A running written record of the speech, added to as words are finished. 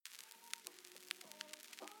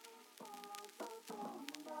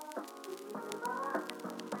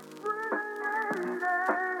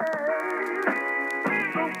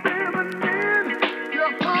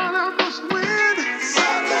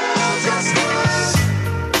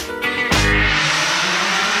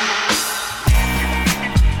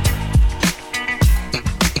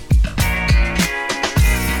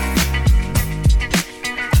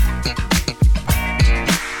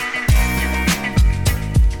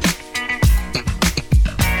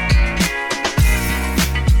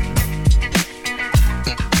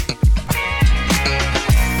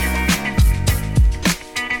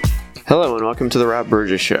welcome to the Rob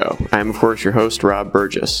Burgess Show. I am, of course, your host, Rob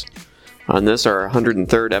Burgess. On this, our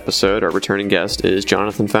 103rd episode, our returning guest is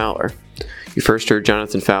Jonathan Fowler. You first heard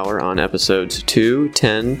Jonathan Fowler on episodes 2,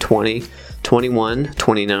 10, 20, 21,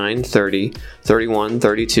 29, 30, 31,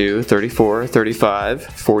 32, 34, 35,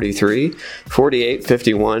 43, 48,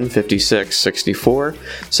 51, 56, 64,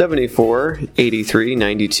 74, 83,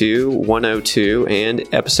 92, 102, and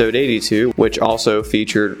episode 82, which also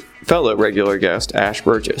featured fellow regular guest Ash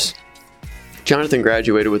Burgess. Jonathan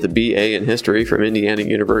graduated with a BA in History from Indiana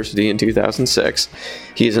University in 2006.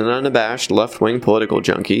 He is an unabashed left-wing political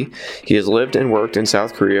junkie. He has lived and worked in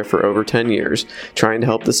South Korea for over 10 years, trying to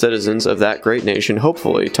help the citizens of that great nation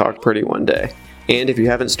hopefully talk pretty one day. And if you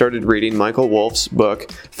haven't started reading Michael Wolff's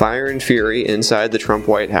book, Fire and Fury Inside the Trump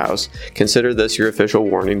White House, consider this your official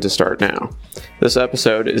warning to start now. This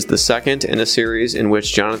episode is the second in a series in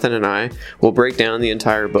which Jonathan and I will break down the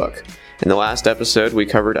entire book. In the last episode, we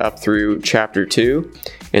covered up through Chapter 2.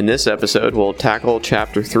 In this episode, we'll tackle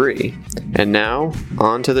Chapter 3. And now,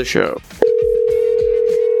 on to the show.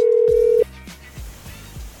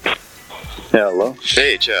 Hello.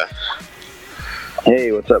 Hey, Cha.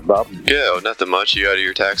 Hey, what's up, Bob? Yeah, nothing much. You out of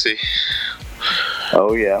your taxi?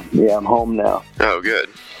 Oh, yeah. Yeah, I'm home now. Oh, good.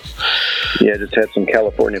 Yeah, just had some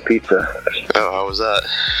California pizza. Oh, how was that?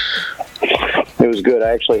 It was good.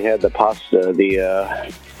 I actually had the pasta,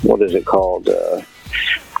 what is it called?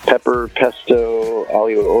 Pepper, pesto,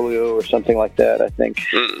 aglio olio, or something like that, I think.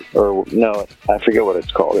 Or, no, I forget what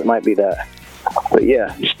it's called. It might be that. But,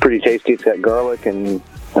 yeah, it's pretty tasty. It's got garlic and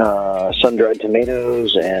sun-dried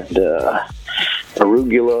tomatoes and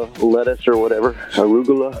arugula lettuce or whatever.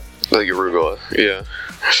 Arugula. Like arugula, yeah.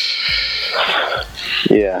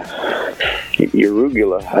 Yeah.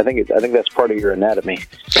 Arugula. I think that's part of your anatomy.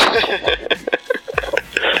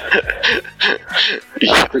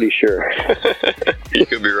 I'm pretty sure. You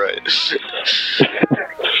could be right.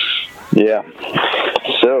 Yeah.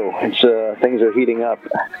 So it's things are heating up,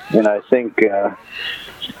 and I think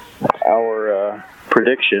our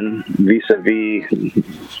prediction vis-a-vis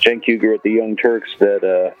Cenk Uygur at the Young Turks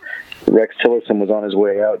that Rex Tillerson was on his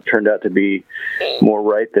way out turned out to be more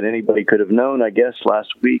right than anybody could have known, I guess, last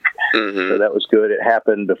week. So that was good. It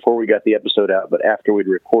happened before we got the episode out, but after we'd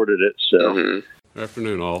recorded it. So.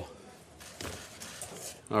 Afternoon, all.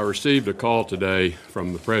 I received a call today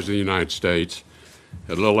from the President of the United States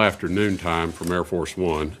at a little after noontime from Air Force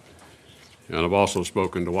One, and I've also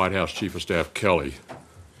spoken to White House Chief of Staff Kelly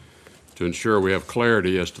to ensure we have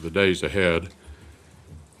clarity as to the days ahead.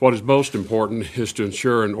 What is most important is to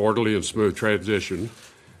ensure an orderly and smooth transition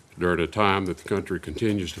during a time that the country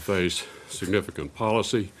continues to face significant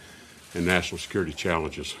policy and national security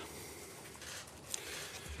challenges.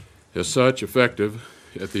 As such, effective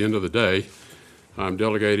at the end of the day, I'm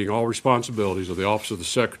delegating all responsibilities of the Office of the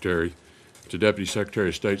Secretary to Deputy Secretary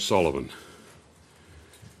of State Sullivan.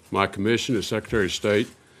 My commission as Secretary of State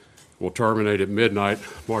will terminate at midnight,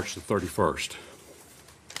 March the 31st.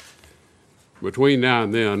 Between now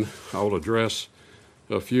and then, I will address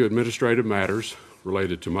a few administrative matters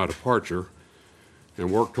related to my departure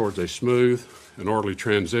and work towards a smooth and orderly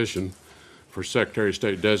transition for Secretary of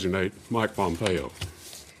State Designate Mike Pompeo.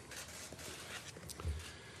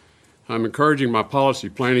 I'm encouraging my policy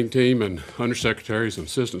planning team and undersecretaries and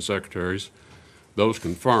assistant secretaries, those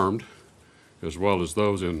confirmed, as well as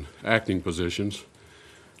those in acting positions,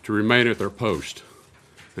 to remain at their post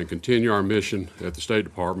and continue our mission at the State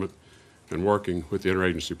Department and working with the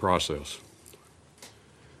interagency process.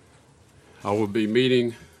 I will be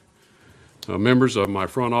meeting members of my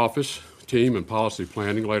front office team and policy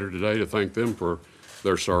planning later today to thank them for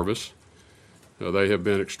their service. They have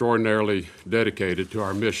been extraordinarily dedicated to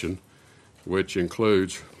our mission, which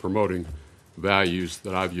includes promoting values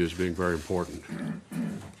that I view as being very important.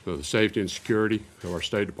 The safety and security of our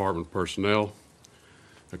State Department personnel,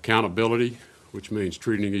 accountability, which means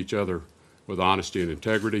treating each other with honesty and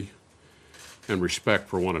integrity, and respect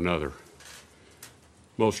for one another.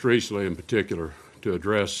 Most recently, in particular, to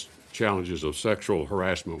address challenges of sexual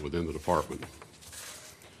harassment within the department.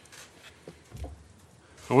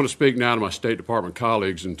 I want to speak now to my State Department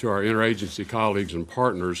colleagues and to our interagency colleagues and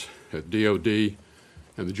partners at DOD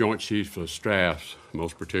and the Joint Chiefs of Staff,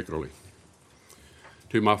 most particularly.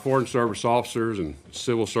 To my Foreign Service officers and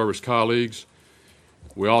civil service colleagues,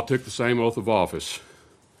 we all took the same oath of office.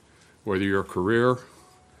 Whether you're a career,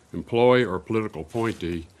 employee, or political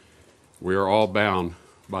appointee, we are all bound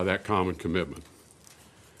by that common commitment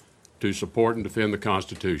to support and defend the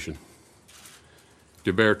Constitution,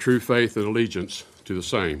 to bear true faith and allegiance to the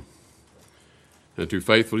same, and to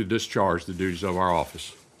faithfully discharge the duties of our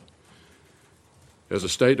office. As a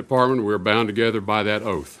State Department, we are bound together by that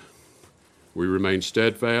oath. We remain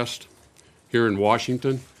steadfast here in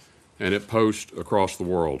Washington and at posts across the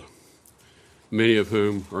world, many of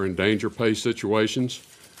whom are in danger-pay situations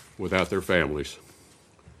without their families.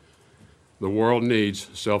 The world needs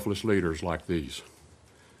selfless leaders like these,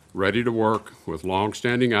 ready to work with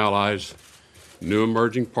long-standing allies, new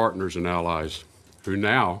emerging partners and allies, who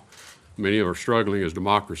now, many are struggling as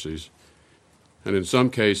democracies, and in some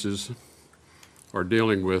cases are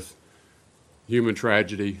dealing with human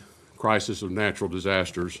tragedy, crisis of natural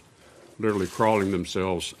disasters, literally crawling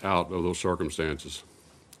themselves out of those circumstances.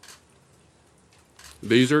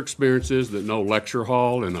 These are experiences that no lecture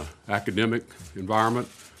hall in an academic environment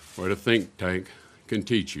or at a think tank can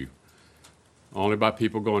teach you. Only by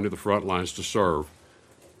people going to the front lines to serve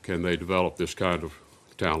can they develop this kind of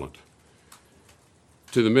talent.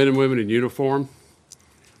 To the men and women in uniform,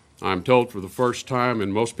 I'm told for the first time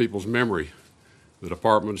in most people's memory, the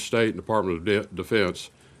Department of State and Department of Defense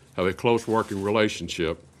have a close working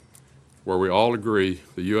relationship where we all agree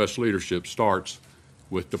the U.S. leadership starts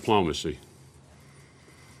with diplomacy.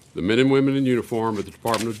 The men and women in uniform at the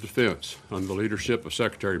Department of Defense, under the leadership of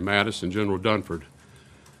Secretary Mattis and General Dunford,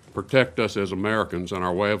 protect us as Americans and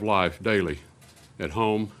our way of life daily, at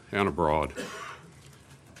home and abroad.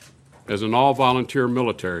 As an all-volunteer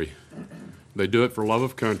military, they do it for love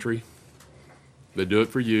of country, they do it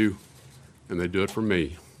for you, and they do it for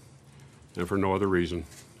me, and for no other reason.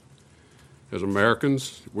 As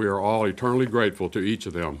Americans, we are all eternally grateful to each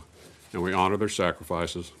of them, and we honor their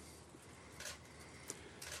sacrifices.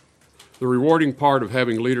 The rewarding part of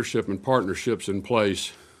having leadership and partnerships in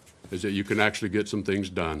place is that you can actually get some things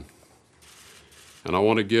done. And I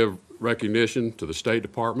want to give recognition to the State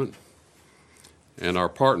Department and our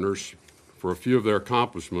partners for a few of their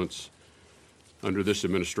accomplishments under this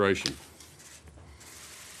administration.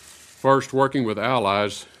 First, working with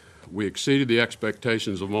allies, we exceeded the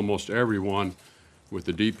expectations of almost everyone with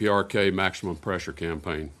the DPRK maximum pressure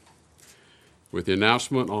campaign. With the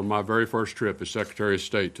announcement on my very first trip as Secretary of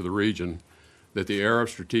State to the region that the era of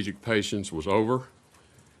strategic patience was over,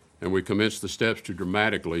 and we commenced the steps to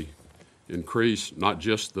dramatically increase not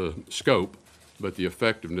just the scope, but the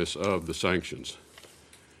effectiveness of the sanctions.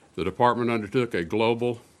 The department undertook a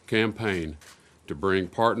global campaign to bring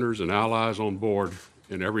partners and allies on board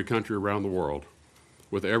in every country around the world,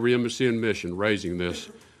 with every embassy and mission raising this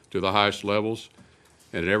to the highest levels,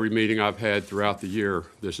 and at every meeting I've had throughout the year,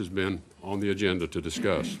 this has been on the agenda to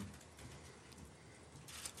discuss.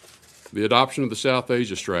 The adoption of the South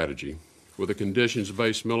Asia strategy with a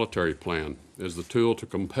conditions-based military plan as the tool to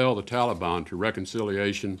compel the Taliban to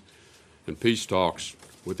reconciliation and peace talks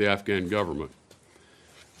with the Afghan government.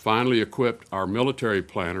 Finally equipped our military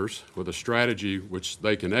planners with a strategy which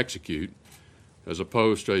they can execute as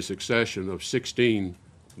opposed to a succession of 16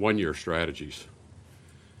 one-year strategies.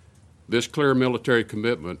 This clear military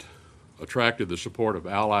commitment attracted the support of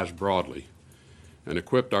allies broadly and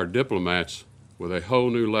equipped our diplomats with a whole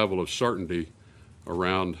new level of certainty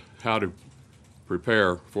around how to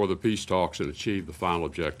prepare for the peace talks and achieve the final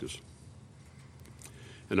objectives.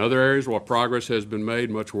 In other areas, while progress has been made,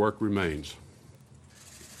 much work remains.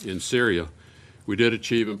 In Syria, we did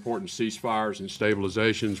achieve important ceasefires and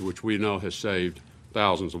stabilizations, which we know has saved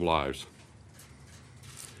thousands of lives.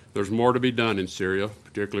 There's more to be done in Syria,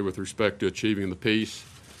 particularly with respect to achieving the peace,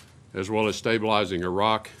 as well as stabilizing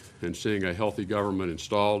Iraq and seeing a healthy government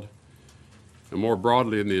installed, and more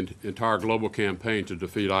broadly in the entire global campaign to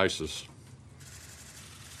defeat ISIS.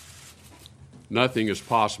 Nothing is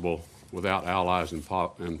possible without allies and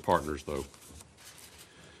partners, though.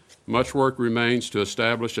 Much work remains to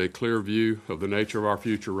establish a clear view of the nature of our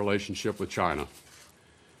future relationship with China.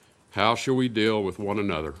 How shall we deal with one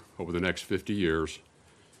another over the next 50 years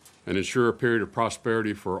and ensure a period of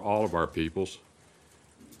prosperity for all of our peoples,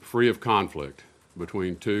 free of conflict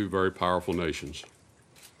between two very powerful nations?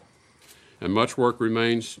 And much work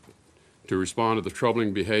remains to respond to the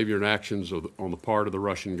troubling behavior and actions on the part of the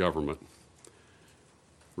Russian government.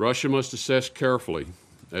 Russia must assess carefully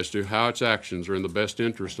as to how its actions are in the best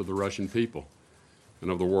interest of the Russian people and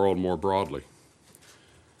of the world more broadly.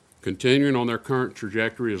 Continuing on their current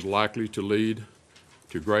trajectory is likely to lead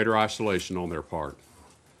to greater isolation on their part,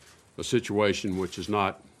 a situation which is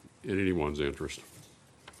not in anyone's interest.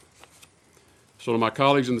 So to my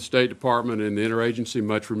colleagues in the State Department and the interagency,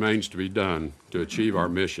 much remains to be done to achieve our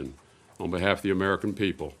mission on behalf of the American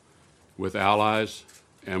people, with allies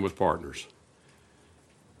and with partners.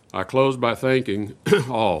 I close by thanking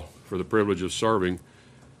all for the privilege of serving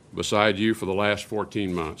beside you for the last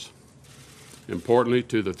 14 months. Importantly,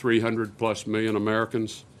 to the 300+ million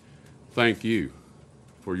Americans, thank you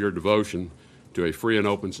for your devotion to a free and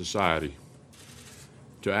open society.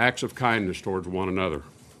 to acts of kindness towards one another,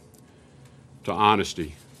 to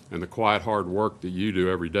honesty, and the quiet hard work that you do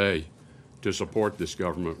every day to support this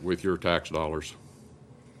government with your tax dollars.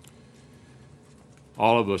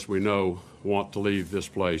 All of us, we know, want to leave this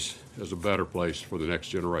place as a better place for the next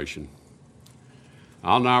generation.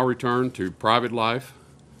 I'll now return to private life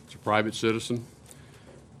as a private citizen,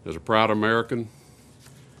 as a proud American,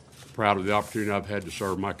 proud of the opportunity I've had to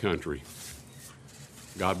serve my country.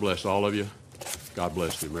 God bless all of you. God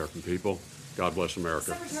bless the American people. God bless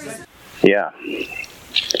America. Yeah.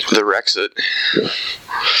 The Rexit.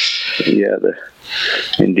 Yeah,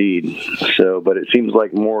 indeed. So, but it seems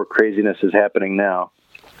like more craziness is happening now.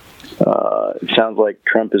 It sounds like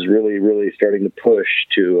Trump is really, really starting to push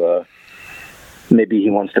to maybe he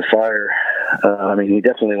wants to fire. He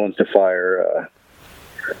definitely wants to fire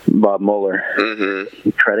Bob Mueller. Mm-hmm.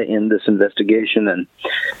 Try to end this investigation,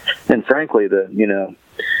 and frankly, the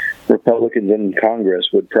Republicans in Congress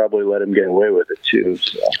would probably let him get away with it too.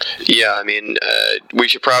 So. Yeah, we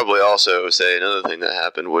should probably also say another thing that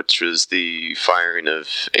happened, which was the firing of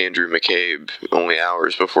Andrew McCabe only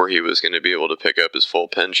hours before he was going to be able to pick up his full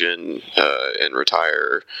pension and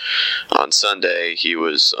retire on Sunday. He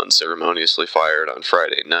was unceremoniously fired on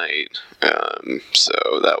Friday night.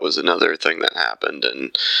 So that was another thing that happened,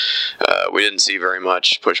 and we didn't see very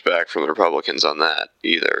much pushback from the Republicans on that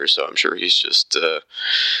either. So I'm sure he's just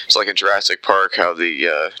it's like in Jurassic Park, how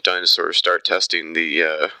the dinosaurs start testing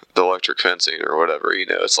the electric fencing or whatever.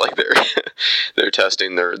 It's like they're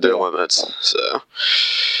testing their limits. So.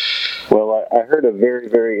 Well, I heard a very,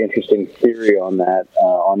 very interesting theory on that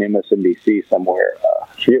on MSNBC somewhere.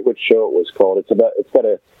 I forget which show it was called. It's got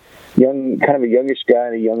a kind of a youngish guy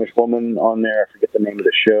and a youngish woman on there. I forget the name of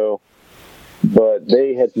the show, but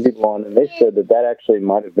they had some people on, and they said that actually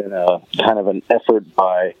might have been a kind of an effort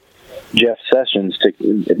by Jeff Sessions to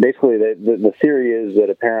basically the theory is that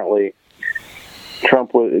apparently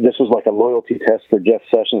this was like a loyalty test for Jeff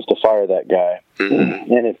Sessions to fire that guy.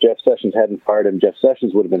 Mm-hmm. And if Jeff Sessions hadn't fired him, Jeff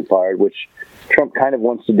Sessions would have been fired, which Trump kind of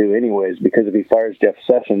wants to do anyways, because if he fires Jeff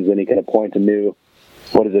Sessions, then he can appoint a new,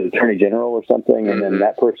 Attorney General or something, and then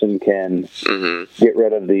that person can get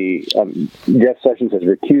rid of the, Jeff Sessions has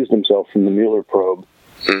recused himself from the Mueller probe.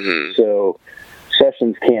 Mm-hmm. So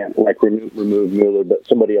Sessions can't remove Mueller, but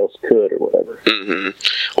somebody else could or whatever.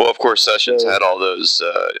 Mm-hmm. Well, of course, Sessions had all those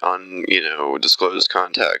disclosed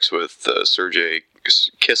contacts with Sergei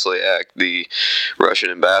Kislyak, the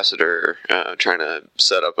Russian ambassador, trying to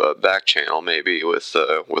set up a back channel maybe with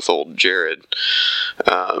old Jared.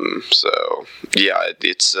 So yeah,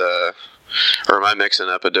 it's. Or am I mixing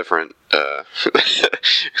up a different?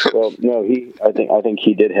 Well, no. I think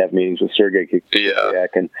he did have meetings with Sergei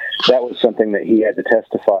Kislyak, and that was something that he had to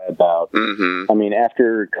testify about. Mm-hmm.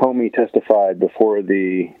 After Comey testified before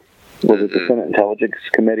the Senate Intelligence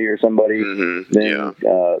Committee or somebody, then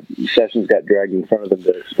Sessions got dragged in front of them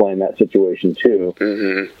to explain that situation too.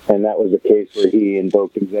 Mm-hmm. And that was a case where he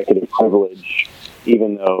invoked executive privilege,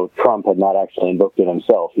 even though Trump had not actually invoked it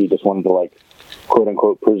himself. He just wanted to quote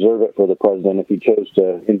unquote preserve it for the president if he chose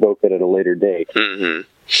to invoke it at a later date.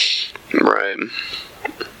 Mm-hmm. Right.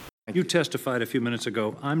 You testified a few minutes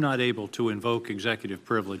ago, I'm not able to invoke executive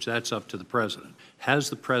privilege. That's up to the president. Has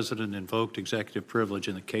the president invoked executive privilege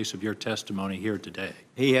in the case of your testimony here today?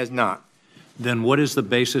 He has not. Then what is the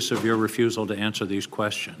basis of your refusal to answer these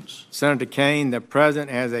questions? Senator Kaine, the president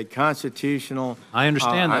has a constitutional... I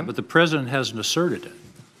understand that, but the president hasn't asserted it.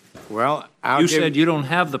 Well, you said you don't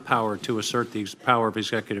have the power to assert the power of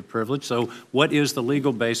executive privilege, so what is the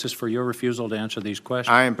legal basis for your refusal to answer these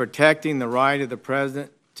questions? I am protecting the right of the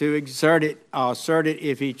president to exert it. I'll assert it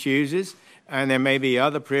if he chooses, and there may be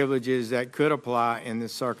other privileges that could apply in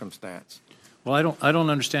this circumstance. Well, I don't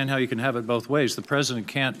understand how you can have it both ways. The president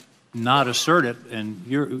can't not assert it, and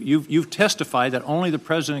you've testified that only the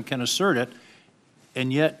president can assert it,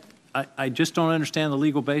 and yet I just don't understand the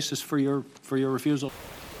legal basis for your refusal.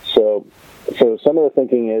 So some of the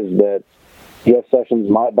thinking is that Jeff Sessions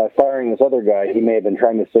might, by firing this other guy, he may have been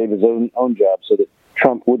trying to save his own job so that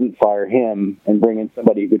Trump wouldn't fire him and bring in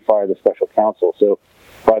somebody who could fire the special counsel. So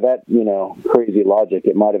by that, crazy logic,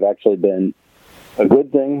 it might have actually been a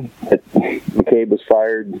good thing that McCabe was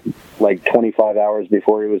fired 25 hours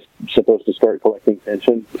before he was supposed to start collecting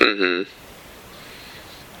pension. Mm-hmm.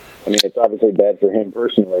 It's obviously bad for him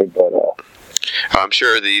personally, but... I'm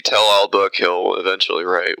sure the tell-all book he'll eventually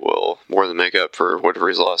write will more than make up for whatever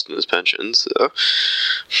he's lost in his pension. So, well,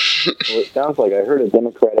 it sounds like I heard a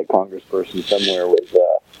Democratic congressperson somewhere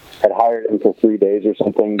had hired him for 3 days or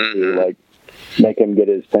something to make him get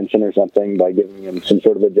his pension or something by giving him some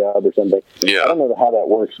sort of a job or something. Yeah. I don't know how that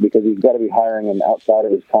works because he's got to be hiring him outside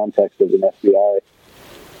of his context as an FBI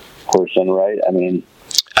person, right? I mean,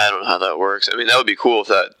 I don't know how that works. I mean, that would be cool if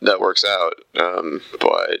that works out.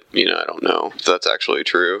 But I don't know if that's actually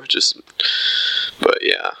true. But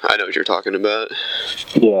yeah, I know what you're talking about.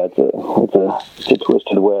 Yeah, it's a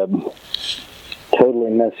twisted web,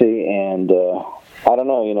 totally messy, and I don't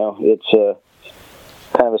know. It's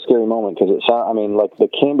kind of a scary moment because like the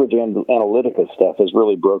Cambridge Analytica stuff has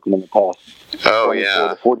really broken in the past 24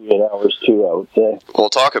 to 48 hours too, I would say. We'll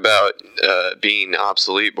talk about being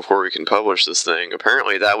obsolete before we can publish this thing.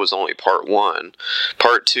 Apparently that was only part 1.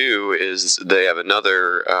 Part 2 is they have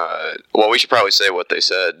another, we should probably say what they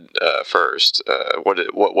said first.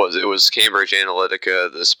 It was Cambridge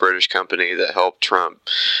Analytica, this British company that helped Trump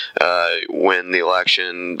win the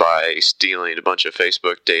election by stealing a bunch of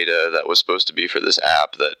Facebook data that was supposed to be for this app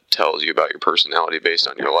that tells you about your personality based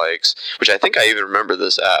on your likes, which I think I even remember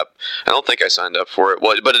this app. I don't think I signed up for it.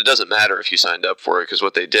 Well, but it doesn't matter if you signed up for it, because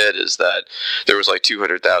what they did is that there was like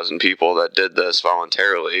 200,000 people that did this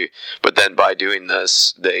voluntarily, but then by doing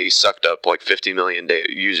this, they sucked up like 50 million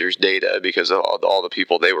users' data, because all the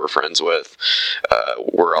people they were friends with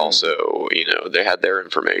were also, they had their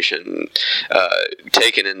information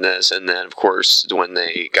taken in this. And then, of course, when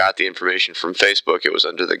they got the information from Facebook, it was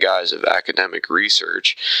under the guise of academic research.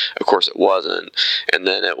 Of course, it wasn't. And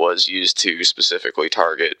then it was used to specifically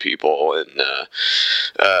target people, and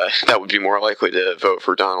that would be more likely to vote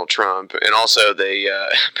for Donald Trump. And also, they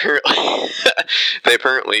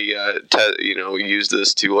apparently used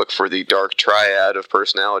this to look for the dark triad of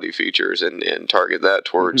personality features and target that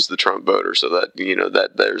towards the Trump voter. So that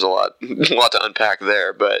that there's a lot to unpack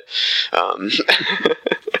there, but.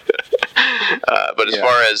 But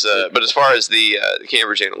as far as the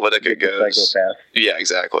Cambridge Analytica goes, yeah,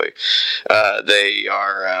 exactly. They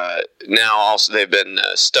are now also, they've been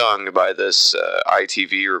stung by this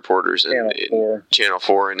ITV reporters in Channel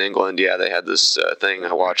 4 in England. Yeah, they had this thing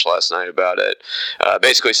I watched last night about it,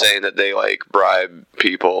 basically saying that they bribe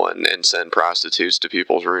people and send prostitutes to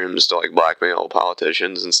people's rooms to blackmail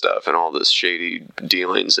politicians and stuff, and all this shady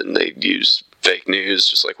dealings, and they use fake news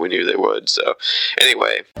just like we knew they would. So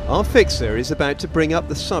anyway, our fixer is about to bring up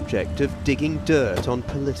the subject of digging dirt on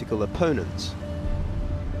political opponents,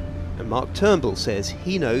 and Mark Turnbull says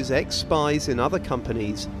he knows ex-spies in other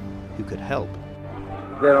companies who could help.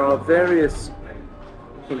 There are various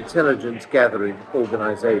intelligence gathering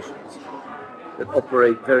organizations that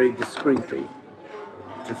operate very discreetly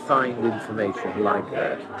to find information like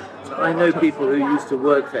that. So I know people who used to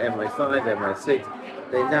work for MI5, MI6.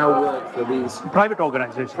 They now work for these private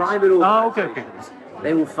organizations. Oh, okay.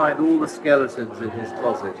 They will find all the skeletons in his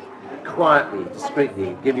closet, quietly,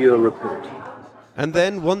 discreetly, give you a report. And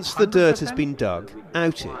then, once the dirt has been dug,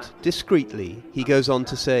 out it, discreetly, he goes on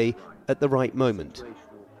to say, at the right moment.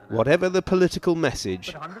 Whatever the political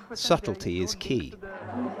message, subtlety is key.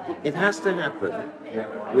 It has to happen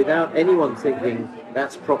without anyone thinking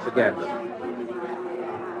that's propaganda.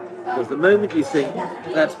 Because the moment you think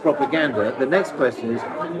that's propaganda, the next question is,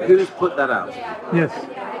 who's put that out? Yes.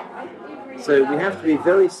 So we have to be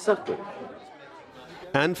very subtle.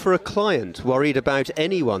 And for a client worried about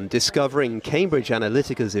anyone discovering Cambridge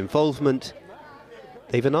Analytica's involvement,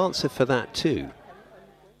 they've an answer for that too.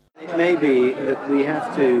 It may be that we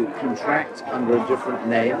have to contract under a different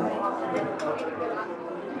name.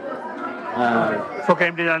 For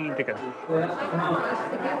Cambridge Analytica.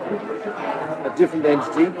 A different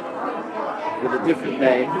entity with a different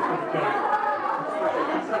name,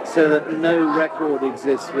 so that no record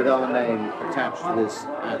exists with our name attached to this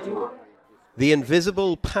article. The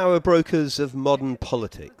invisible power brokers of modern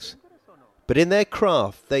politics. But in their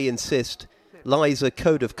craft, they insist, lies a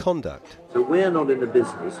code of conduct. So we're not in the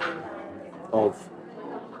business of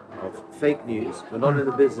fake news. We're not in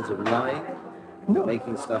the business of lying,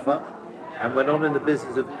 making stuff up. And we're not in the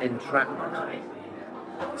business of entrapment.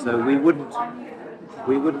 So we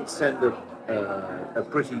wouldn't send a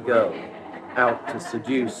pretty girl out to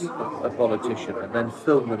seduce a politician and then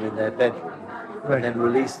film them in their bedroom and then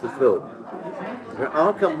release the film. There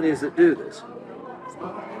are companies that do this.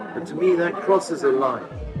 But to me, that crosses a line.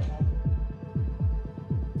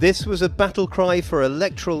 This was a battle cry for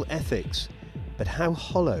electoral ethics, but how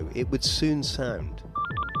hollow it would soon sound.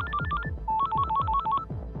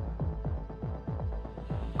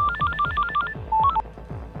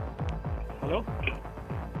 Hello?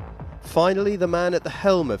 Finally, the man at the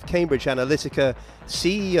helm of Cambridge Analytica,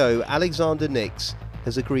 CEO Alexander Nix,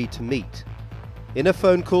 has agreed to meet. In a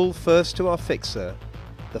phone call first to our fixer,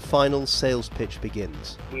 the final sales pitch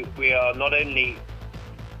begins. We are not only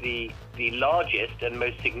the largest and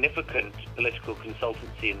most significant political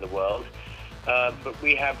consultancy in the world, but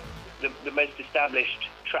we have the most established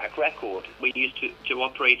track record. We're used to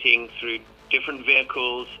operating through different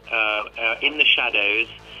vehicles in the shadows,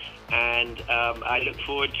 and I look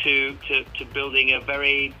forward to building a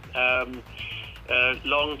very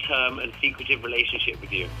long-term and secretive relationship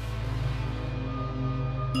with you.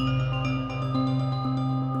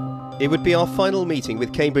 It would be our final meeting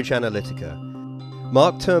with Cambridge Analytica.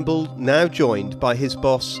 Mark Turnbull now joined by his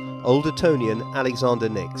boss, Old Etonian Alexander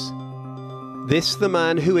Nix. This the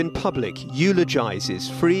man who in public eulogises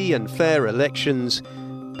free and fair elections,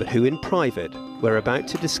 but who in private, we're about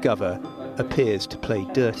to discover, appears to play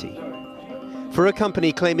dirty. For a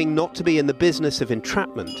company claiming not to be in the business of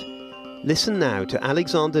entrapment, listen now to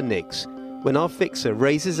Alexander Nix when our fixer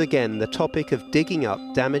raises again the topic of digging up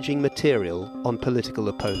damaging material on political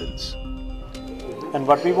opponents. And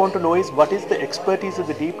what we want to know is what is the expertise of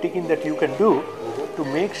the deep digging that you can do to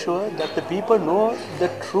make sure that the people know the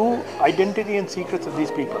true identity and secrets of these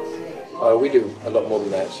people. We do a lot more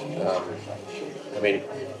than that. I mean,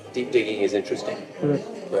 deep digging is interesting,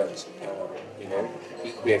 but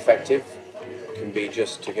equally effective can be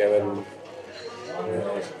just to go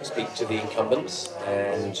and speak to the incumbents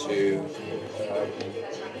and to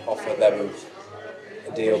offer them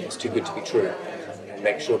a deal that's too good to be true, and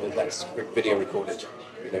make sure that that's video recorded.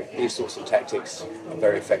 These sorts of tactics are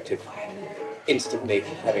very effective. Instantly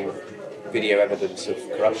having video evidence of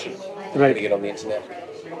corruption, putting it on the internet,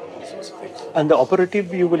 these sorts of things. And the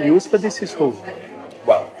operative you will use for this is who?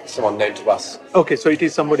 Well, someone known to us. Okay, so it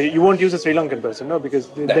is somebody, you won't use a Sri Lankan person, no? Because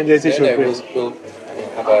then there's issue. We'll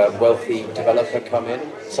have a wealthy developer come in,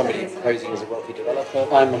 somebody posing as a wealthy developer.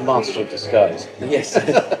 I'm a master of disguise. Yes.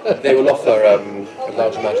 They will offer a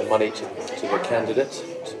large amount of money to the candidate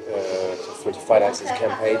to finance his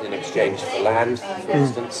campaign in exchange for land, for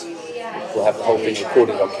instance. We'll have the whole thing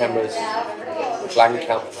recorded on cameras, blank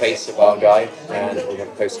out the face of our guy, and we're going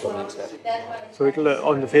to post it on the internet. So it'll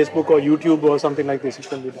on the Facebook or YouTube or something like this, it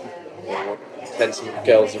can be done. We'll send some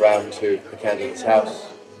girls around to the candidate's house.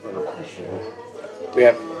 We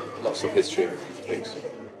have lots of history of things.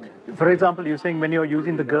 For example, you're saying when you're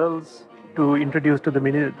using the girls to introduce to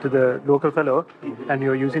the local fellow, and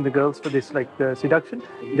you're using the girls for this, like the seduction,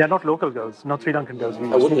 they're not local girls, not Sri Lankan girls.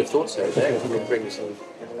 I wouldn't have thought so. No, we'll bring some.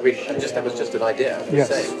 I mean, that was just an idea. Yes.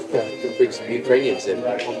 We'll bring some Ukrainians in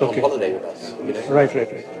on holiday with us. Right. You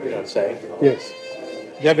know what I'm saying? Yes.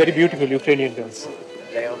 They are very beautiful Ukrainian girls.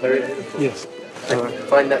 They are very beautiful. Yes. I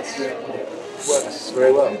find that works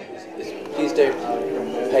very well. Please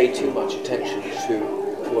don't pay too much attention to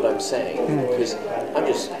what I'm saying, because I'm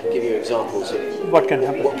just giving you examples of what can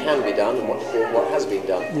happen, what can be done, and what has been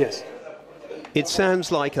done. Yes. It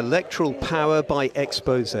sounds like electoral power by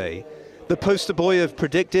exposé. The poster boy of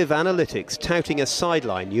predictive analytics touting a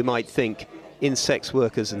sideline, you might think, in sex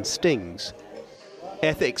workers and stings.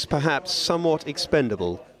 Ethics perhaps somewhat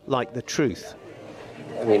expendable, like the truth.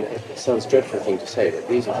 I mean, it sounds a dreadful thing to say, but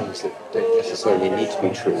these are things that don't necessarily need to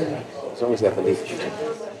be true, as long as they're believed.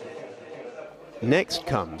 Next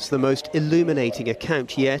comes the most illuminating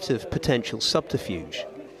account yet of potential subterfuge.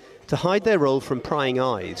 To hide their role from prying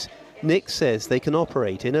eyes, Nick says they can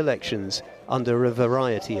operate in elections under a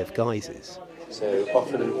variety of guises. So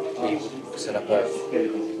often we set up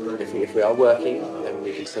if we are working, then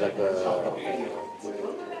we can set up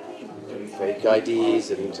fake IDs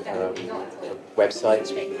and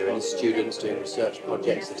websites. We can go in as students doing research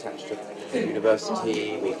projects attached to the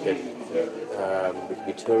university. We can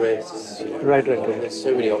be tourists. Right. There's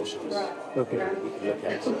so many options. Okay. We can look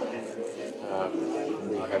at.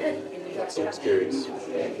 We have lots of experience.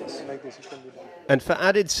 And for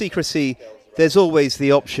added secrecy, there's always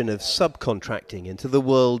the option of subcontracting into the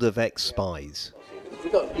world of ex-spies.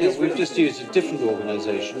 We've just used a different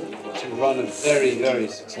organisation to run a very, very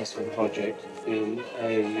successful project in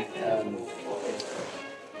a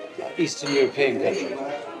Eastern European country,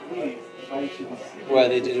 where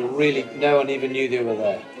they did no one even knew they were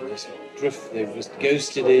there. They just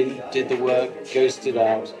ghosted in, did the work, ghosted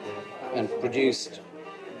out, and produced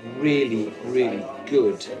really, really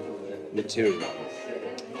good material.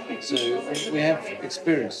 So we have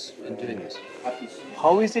experience in doing this.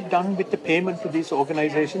 How is it done with the payment to these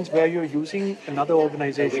organizations where you're using another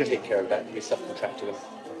organization? We take care of that. We subcontract to them.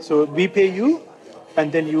 So we pay you,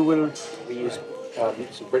 and then you will... We use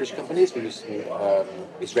some British companies. We use some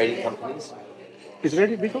Israeli companies.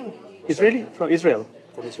 Israeli? Israeli? From Israel?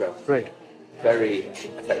 From Israel. Right. Very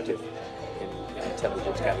effective in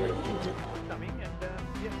intelligence gathering.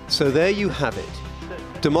 So there you have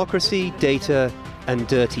it. Democracy, data, and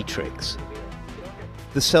dirty tricks.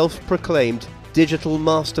 The self-proclaimed digital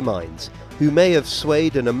masterminds who may have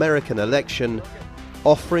swayed an American election,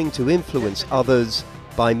 offering to influence others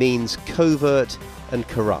by means covert and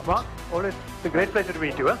corrupt. Mark, always a great pleasure to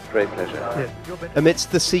meet you. Huh? Great pleasure. Yes.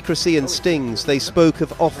 Amidst the secrecy and stings, they spoke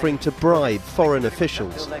of offering to bribe foreign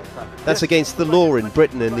officials. That's against the law in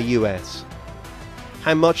Britain and the US.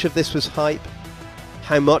 How much of this was hype?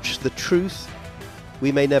 How much the truth?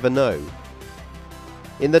 We may never know.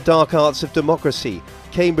 In the dark arts of democracy,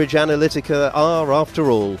 Cambridge Analytica are,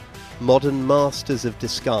 after all, modern masters of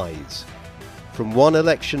disguise. From one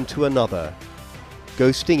election to another,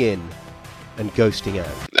 ghosting in and ghosting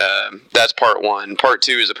out. That's part one. Part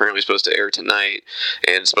two is apparently supposed to air tonight,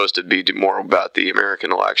 and it's supposed to be more about the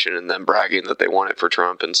American election and them bragging that they won it for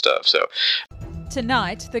Trump and stuff. So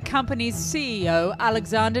tonight, the company's CEO,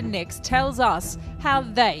 Alexander Nix, tells us how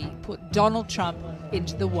they put Donald Trump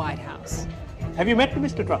into the White House. Have you met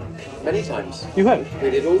Mr. Trump? Many times. You have?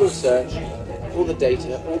 We did all the research, all the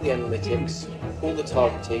data, all the analytics, all the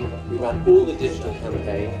targeting. We ran all the digital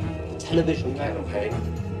campaign, the television campaign,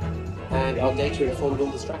 and our data informed all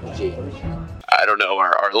the strategy. I don't know,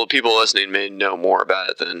 our little people listening may know more about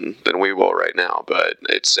it than we will right now, but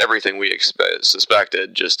it's everything we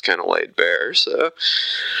suspected just kind of laid bare, so...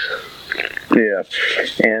 Yeah,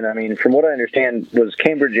 and I mean, from what I understand, was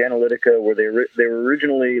Cambridge Analytica, were they were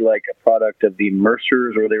originally like a product of the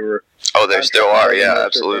Mercers, or they were... Oh, they still are, yeah,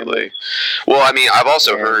 absolutely. Well, I mean, I've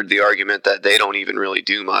also heard the argument that they don't even really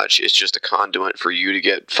do much. It's just a conduit for you to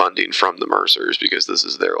get funding from the Mercers, because this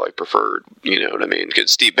is their, like, preferred, you know what I mean?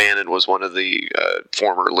 Because Steve Bannon was one of the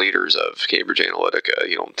former leaders of Cambridge Analytica.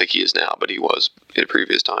 You don't think he is now, but he was in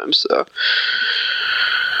previous times, so...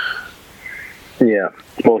 Yeah.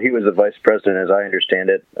 Well, he was the vice president, as I understand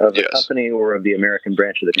it, of the company or of the American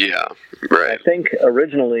branch of the company. Yeah, right. I think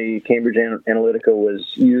originally Cambridge Analytica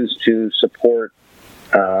was used to support,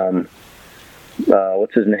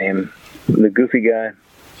 what's his name? The goofy guy.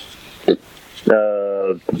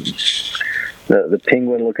 The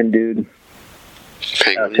penguin-looking dude.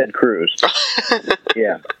 Ted Cruz.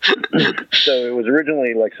 Yeah. So it was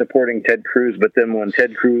originally like supporting Ted Cruz, but then when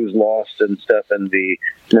Ted Cruz lost and stuff and the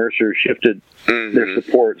Mercer shifted their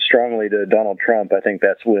support strongly to Donald Trump, I think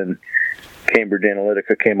that's when Cambridge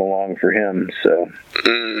Analytica came along for him. So,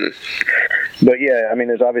 but yeah, I mean,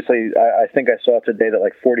 there's obviously, I think I saw today that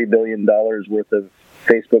like $40 billion worth of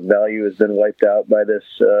Facebook value has been wiped out by this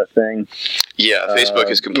thing. Yeah, Facebook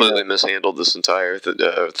has completely mishandled this entire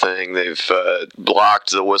thing. They've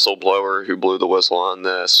blocked the whistleblower who blew the whistle on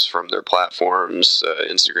this from their platforms,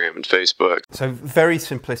 Instagram and Facebook. So very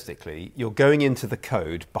simplistically, you're going into the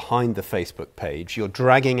code behind the Facebook page, you're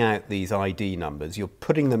dragging out these ID numbers, you're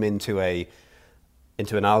putting them into an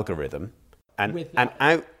algorithm, and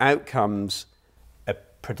out comes a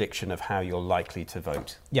prediction of how you're likely to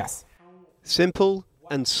vote. Yes. Simple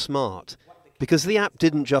and smart, because the app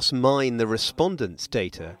didn't just mine the respondents'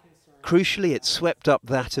 data. Crucially, it swept up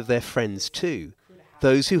that of their friends too,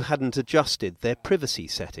 those who hadn't adjusted their privacy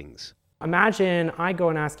settings. Imagine I go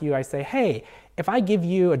and ask you, I say, hey, if I give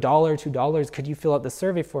you $1, $2, could you fill out the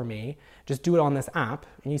survey for me? Just do it on this app.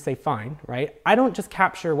 And you say, fine, right? I don't just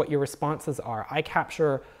capture what your responses are. I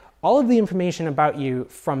capture all of the information about you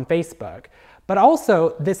from Facebook. But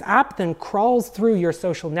also, this app then crawls through your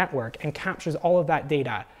social network and captures all of that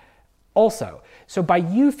data also. So by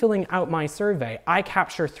you filling out my survey, I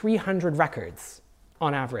capture 300 records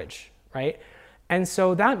on average, right? And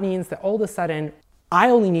so that means that all of a sudden, I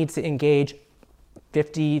only need to engage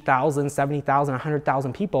 50,000, 70,000,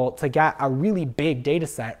 100,000 people to get a really big data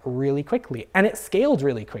set really quickly. And it scaled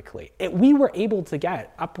really quickly. We were able to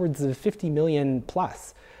get upwards of 50 million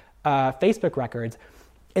plus Facebook records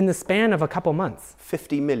in the span of a couple months.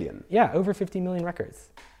 50 million? Yeah, over 50 million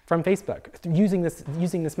records from Facebook using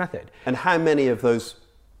this method. And how many of those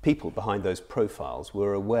people behind those profiles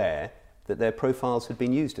were aware that their profiles had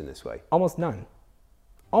been used in this way? Almost none.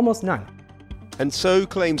 Almost none. And so,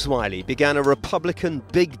 claims Wiley, began a Republican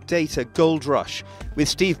big data gold rush, with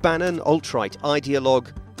Steve Bannon, alt-right ideologue,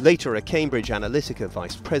 later a Cambridge Analytica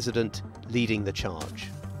vice president, leading the charge.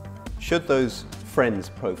 Should those friends'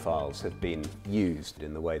 profiles have been used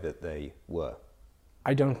in the way that they were?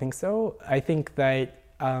 I don't think so. I think that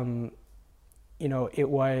it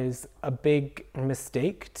was a big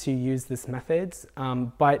mistake to use this method.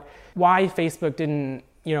 But why Facebook didn't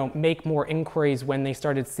make more inquiries when they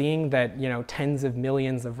started seeing that tens of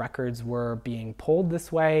millions of records were being pulled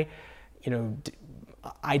this way,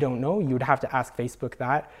 I don't know. You would have to ask Facebook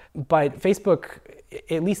that. But Facebook,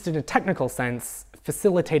 at least in a technical sense,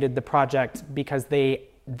 facilitated the project because they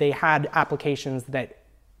had applications that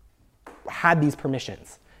had these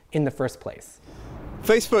permissions in the first place.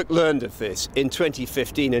 Facebook learned of this in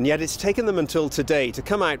 2015, and yet it's taken them until today to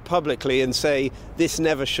come out publicly and say this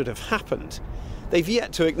never should have happened. They've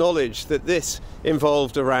yet to acknowledge that this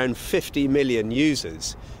involved around 50 million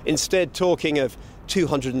users, instead talking of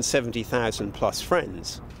 270,000 plus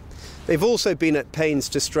friends. They've also been at pains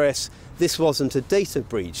to stress this wasn't a data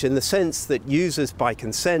breach in the sense that users by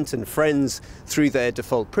consent and friends through their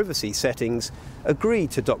default privacy settings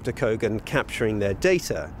agreed to Dr. Kogan capturing their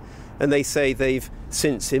data, and they say they've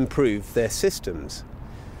since improved their systems.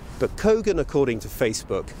 But Kogan, according to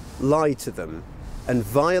Facebook, lied to them and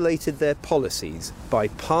violated their policies by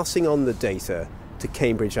passing on the data to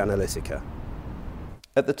Cambridge Analytica.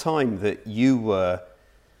 At the time that you were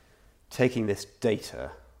taking this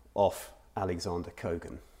data off Alexander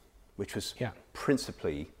Kogan, which was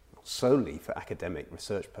principally, solely for academic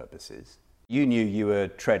research purposes, you knew you were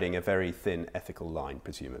treading a very thin ethical line,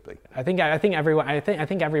 presumably. I think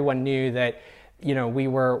everyone knew that, you know, we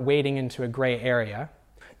were wading into a gray area.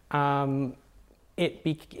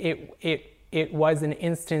 It was an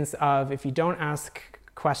instance of, if you don't ask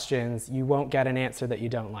questions, you won't get an answer that you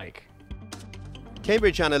don't like.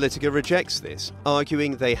 Cambridge Analytica rejects this,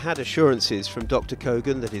 arguing they had assurances from Dr.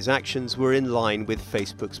 Kogan that his actions were in line with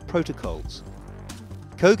Facebook's protocols.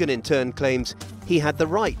 Kogan in turn claims he had the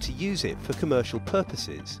right to use it for commercial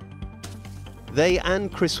purposes. They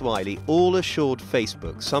and Chris Wiley all assured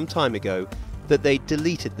Facebook some time ago that they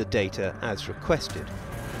deleted the data as requested.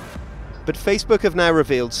 But Facebook have now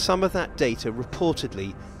revealed some of that data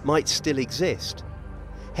reportedly might still exist.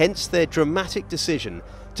 Hence their dramatic decision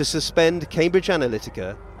to suspend Cambridge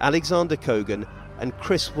Analytica, Alexander Kogan and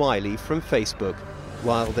Chris Wiley from Facebook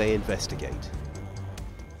while they investigate.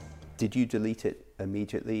 Did you delete it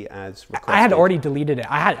immediately as requested? I had already deleted it.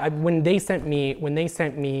 When they sent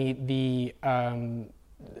me the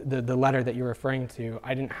letter that you're referring to,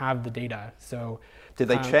 I didn't have the data. So did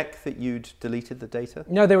they check that you'd deleted the data?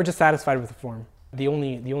 No, they were just satisfied with the form. The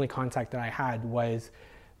only contact that I had was,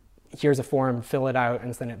 here's a form, fill it out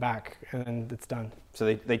and send it back, and it's done.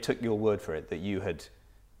 So they took your word for it that you had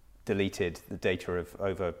deleted the data of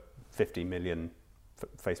over 50 million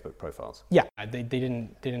Facebook profiles? Yeah, they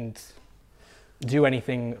didn't do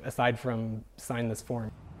anything aside from sign this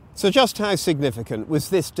form. So just how significant was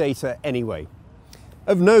this data anyway?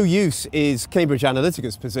 Of no use is Cambridge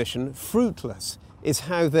Analytica's position. Fruitless is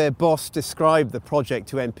how their boss described the project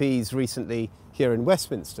to MPs recently here in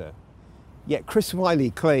Westminster. Yet Chris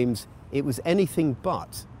Wiley claims it was anything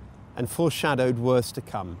but, and foreshadowed worse to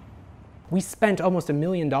come. We spent almost $1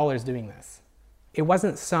 million doing this. It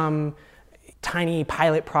wasn't some tiny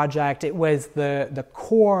pilot project. It was the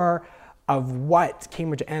core of what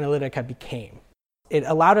Cambridge Analytica became. It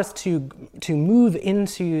allowed us to move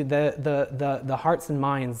into the hearts and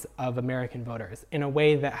minds of American voters in a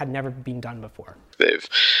way that had never been done before.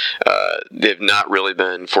 They've not really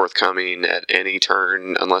been forthcoming at any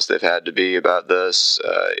turn unless they've had to be about this.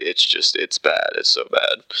 It's bad. It's so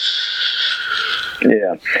bad.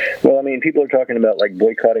 Yeah. Well, I mean, people are talking about like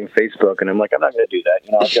boycotting Facebook, and I'm like, I'm not going to do that.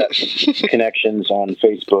 You know, I've got connections on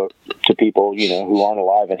Facebook to people, you know, who aren't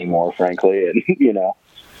alive anymore, frankly, and you know.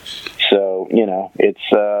 So, you know, it's,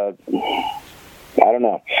 I don't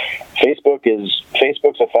know.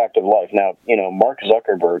 Facebook's a fact of life. Now, you know, Mark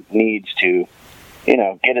Zuckerberg needs to, you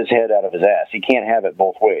know, get his head out of his ass. He can't have it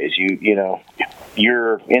both ways. You know,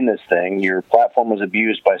 you're in this thing. Your platform was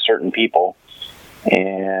abused by certain people,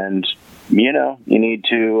 and, you know, you need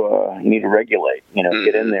to regulate, you know,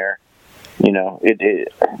 get in there. You know,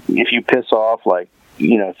 if you piss off like,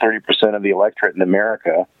 you know, 30% of the electorate in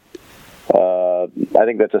America, I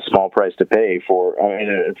think that's a small price to pay for. I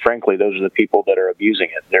mean, frankly, those are the people that are abusing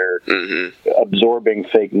it. They're absorbing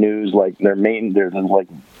fake news, like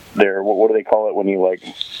what do they call it when you like?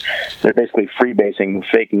 They're basically freebasing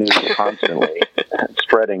fake news constantly,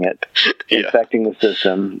 spreading it, infecting the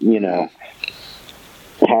system. You know,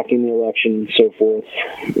 hacking the election and so forth.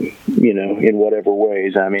 You know, in whatever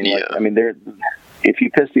ways. I mean, they're. If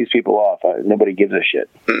you piss these people off, nobody gives a shit.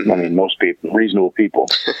 I mean, most people, reasonable people,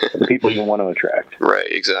 the people you want to attract. Right,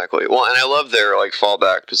 exactly. Well, and I love their like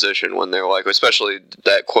fallback position when they're like, especially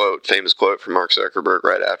that famous quote from Mark Zuckerberg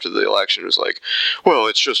right after the election was like, well,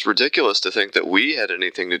 it's just ridiculous to think that we had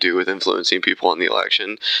anything to do with influencing people in the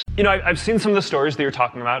election. You know, I've seen some of the stories that you're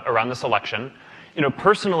talking about around this election. You know,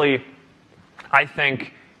 personally, I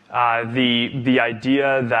think the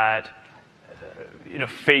idea that you know,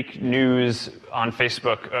 fake news on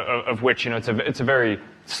Facebook, of which, you know, it's a very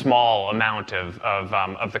small amount of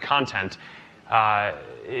the content.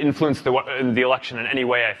 influence the election in any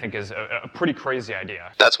way, I think is a pretty crazy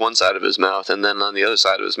idea. That's one side of his mouth, and then on the other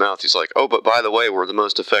side of his mouth, he's like, "Oh, but by the way, we're the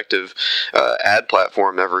most effective ad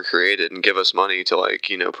platform ever created, and give us money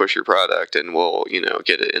to push your product, and we'll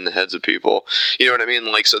get it in the heads of people." You know what I mean?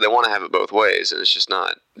 Like, so they want to have it both ways, and it's just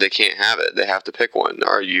not. They can't have it. They have to pick one.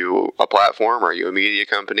 Are you a platform? Are you a media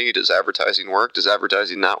company? Does advertising work? Does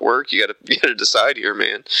advertising not work? You gotta decide here,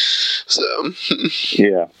 man. So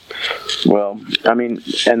yeah. Well, I mean,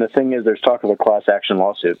 and the thing is, there's talk of a class action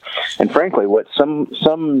lawsuit, and frankly, what some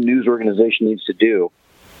news organization needs to do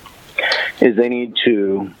is they need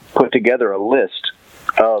to put together a list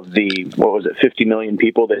of the 50 million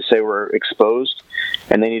people they say were exposed,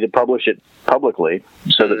 and they need to publish it publicly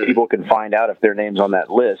so that people can find out if their name's on that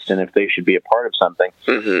list and if they should be a part of something.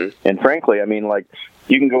 Mm-hmm. And frankly, I mean, like,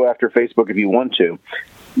 you can go after Facebook if you want to.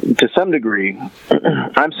 To some degree,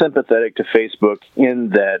 I'm sympathetic to Facebook in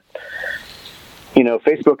that,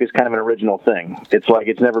 Facebook is kind of an original thing. It's like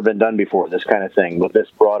it's never been done before, this kind of thing, with this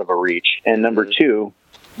broad of a reach. And number two,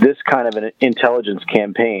 this kind of an intelligence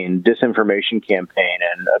campaign, disinformation campaign,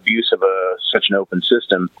 and abuse of such an open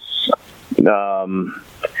system,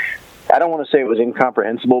 I don't want to say it was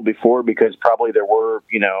incomprehensible before, because probably there were,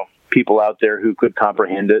 people out there who could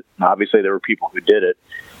comprehend it. Obviously, there were people who did it.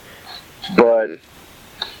 But,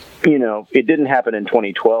 it didn't happen in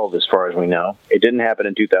 2012, as far as we know. It didn't happen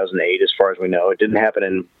in 2008, as far as we know. It didn't happen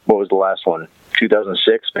in, what was the last one?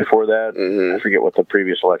 2006 before that? Mm-hmm. I forget what the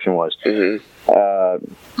previous election was. Mm-hmm.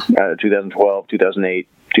 2012, 2008,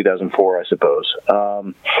 2004, I suppose.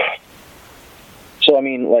 So, I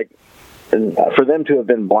mean, like, for them to have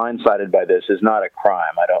been blindsided by this is not a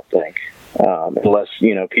crime, I don't think. Unless,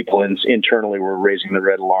 people internally were raising the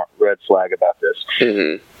red flag about this.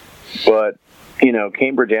 Mm-hmm. But,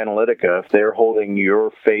 Cambridge Analytica, if they're holding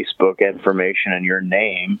your Facebook information and your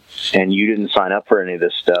name, and you didn't sign up for any of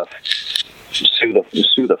this stuff, sue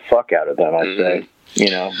the fuck out of them, I'd say.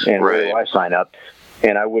 And where do I sign up?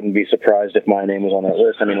 And I wouldn't be surprised if my name was on that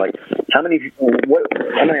list. I mean, like, I'm going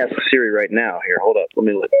to ask Siri right now. Here, hold up. Let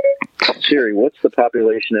me look. Siri, what's the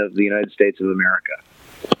population of the United States of America?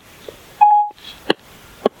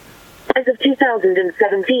 As of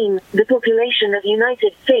 2017, the population of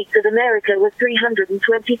United States of America was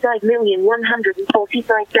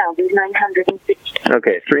 325,145,906.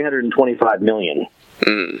 Okay, 325 million.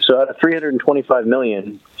 So out of 325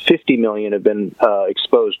 million, 50 million have been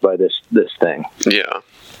exposed by this thing. Yeah.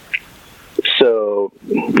 So,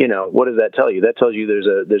 what does that tell you? That tells you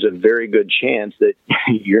there's a very good chance that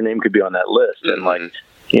your name could be on that list. Mm-hmm. And like,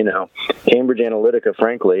 Cambridge Analytica,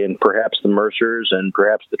 frankly, and perhaps the Mercers and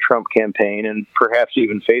perhaps the Trump campaign and perhaps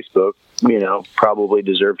even Facebook, probably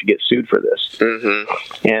deserve to get sued for this.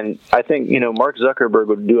 Mm-hmm. And I think, Mark Zuckerberg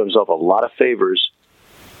would do himself a lot of favors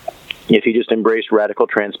if he just embraced radical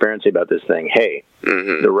transparency about this thing. Hey,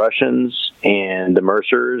 mm-hmm. the Russians and the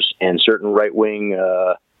Mercers and certain right-wing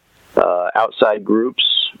outside groups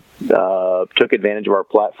took advantage of our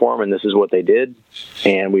platform, and this is what they did,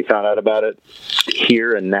 and we found out about it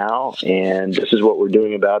here and now, and this is what we're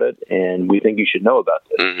doing about it, and we think you should know about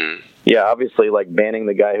this. Mm-hmm. Yeah, obviously, like, banning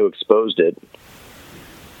the guy who exposed it,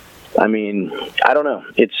 I mean, I don't know.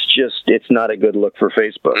 It's not a good look for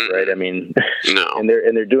Facebook, right? I mean, no. and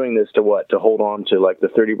they're doing this to what? To hold on to, like, the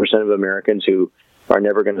 30% of Americans who are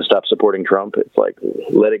never going to stop supporting Trump. It's like,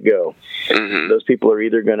 let it go. Mm-hmm. Those people are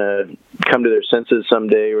either going to come to their senses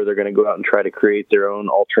someday, or they're going to go out and try to create their own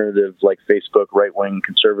alternative, like Facebook, right-wing,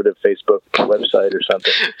 conservative Facebook website or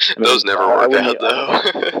something. I mean, those never work out, though.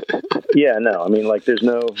 Yeah, no. I mean, like, there's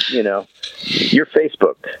no, your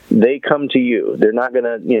Facebook, they come to you. They're not going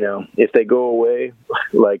to, if they go away,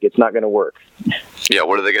 like, it's not going to work. Yeah,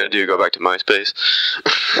 what are they going to do? Go back to MySpace?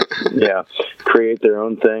 Yeah, create their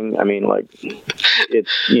own thing. I mean, like,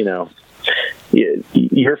 it's,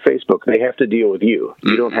 your Facebook, they have to deal with you. Mm-hmm.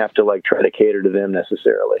 You don't have to, like, try to cater to them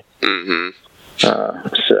necessarily. Mm-hmm.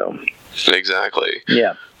 So. Exactly.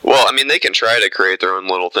 Yeah. Well, I mean, they can try to create their own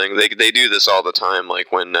little thing. They do this all the time.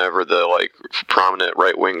 Like, whenever the, like, prominent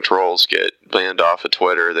right-wing trolls get banned off of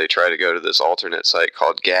Twitter, they try to go to this alternate site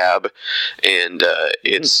called Gab, and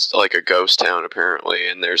it's like a ghost town, apparently,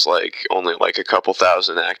 and there's, like, only, like, a couple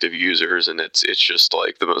thousand active users, and it's just,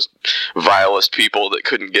 like, the most vilest people that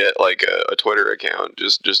couldn't get, like, a Twitter account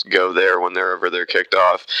just go there whenever they're kicked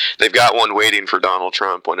off. They've got one waiting for Donald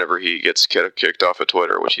Trump whenever he gets kicked off of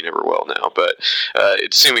Twitter, which he never will now, but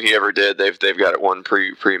assuming he ever did, they've got it one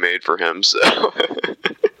pre-made for him, so...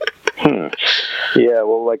 Yeah,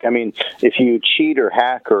 well, like, I mean, if you cheat or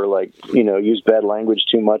hack or, like, use bad language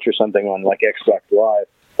too much or something on, like, Xbox Live,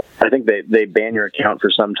 I think they ban your account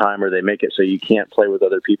for some time, or they make it so you can't play with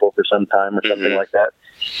other people for some time, or something like that.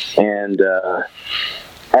 And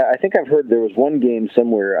I think I've heard there was one game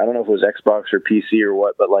somewhere, I don't know if it was Xbox or PC or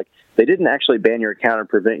what, but like they didn't actually ban your account or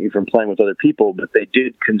prevent you from playing with other people, but they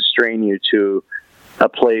did constrain you to a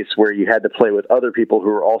place where you had to play with other people who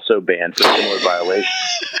were also banned for similar violations.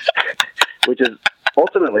 Which is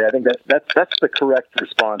ultimately, I think that's the correct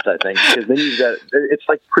response, I think, because then you've got, it's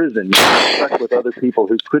like prison. You're stuck with other people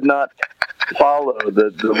who could not follow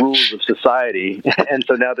the rules of society, and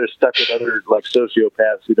so now they're stuck with other like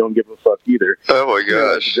sociopaths who don't give a fuck either. Oh my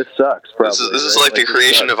gosh, this sucks. Probably this is like the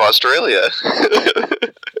creation of Australia.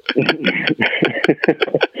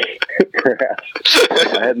 Perhaps.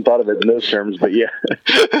 I hadn't thought of it in those terms, but yeah,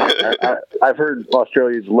 I've heard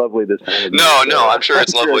Australia's lovely this time. No, I'm sure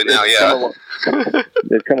it's lovely now. Yeah,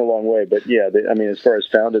 they've come a long way, but yeah, I mean, as far as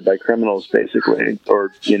founded by criminals, basically,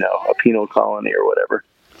 or a penal colony or whatever.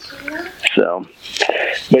 So,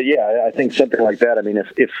 but yeah, I think something like that. I mean,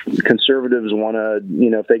 if conservatives want to,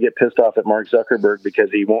 if they get pissed off at Mark Zuckerberg because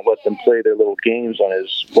he won't let them play their little games on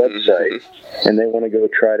his website, and they want to go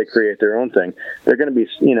try to create their own thing, they're going to be,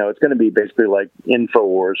 it's going to be basically like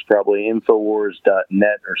InfoWars, probably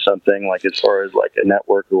Infowars.net or something, like as far as like a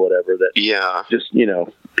network or whatever that, just,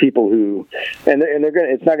 people who, and they're going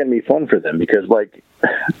to, it's not going to be fun for them because like,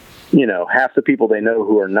 half the people they know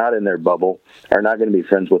who are not in their bubble are not going to be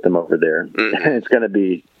friends with them over there. And it's going to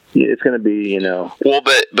be, Well,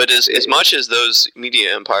 but as much as those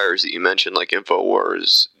media empires that you mentioned, like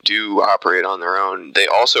InfoWars, do operate on their own, they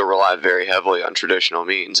also rely very heavily on traditional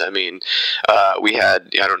means. I mean, we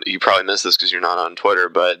had, you probably missed this because you're not on Twitter,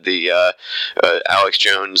 but the Alex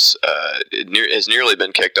Jones has nearly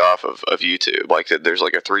been kicked off of YouTube. Like, there's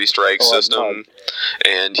like a 3-strike system,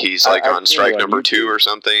 and he's like on strike number 2 or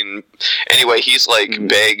something. Anyway, he's like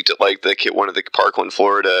begged like one of the Parkland,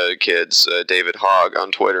 Florida kids, David Hogg,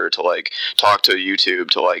 on Twitter to like talk to YouTube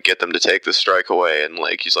to like get them to take the strike away. And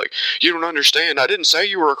like he's like, "You don't understand. I didn't say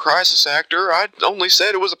you were a crisis actor. I only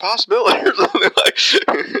said it was a possibility," or something like.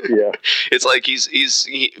 Yeah. It's like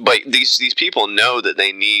but these people know that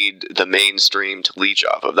they need the mainstream to leech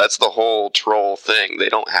off of. That's the whole troll thing. They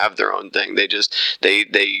don't have their own thing. They just they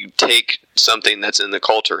take something that's in the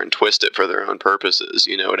culture and twist it for their own purposes.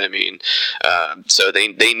 You know what I mean? So they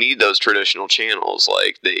need those traditional channels.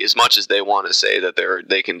 Like as much as they want to say that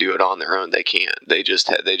they can do it on their own, they can't. They just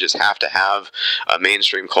have to have a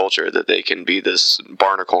mainstream culture that they can be this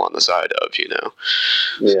barnacle on the side of. Yeah.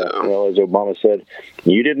 So. Well, as Obama said,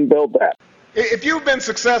 you didn't build that. If you've been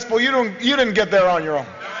successful, you didn't get there on your own.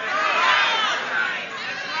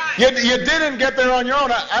 You didn't get there on your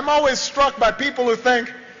own. I'm always struck by people who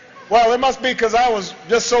think, well, it must be because I was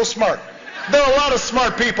just so smart. There are a lot of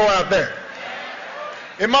smart people out there.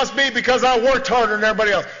 It must be because I worked harder than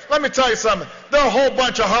everybody else. Let me tell you something. There are a whole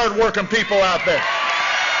bunch of hard-working people out there.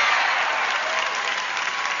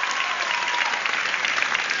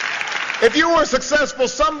 If you were successful,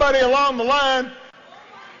 somebody along the line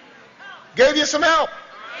gave you some help.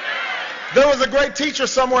 There was a great teacher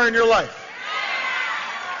somewhere in your life.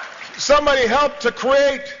 Somebody helped to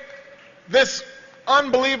create this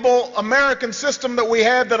unbelievable American system that we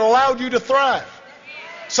had that allowed you to thrive.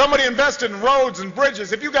 Somebody invested in roads and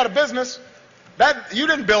bridges. If you got a business, you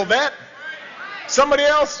didn't build that. Somebody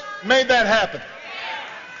else made that happen.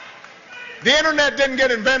 The internet didn't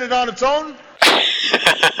get invented on its own.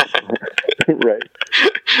 Right.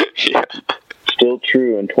 Yeah. Still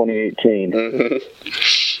true in 2018.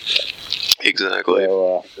 Exactly.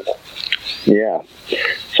 So, yeah.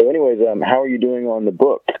 So anyways, how are you doing on the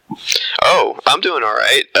book? Oh, I'm doing all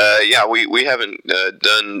right. Yeah, we haven't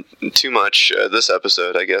done too much this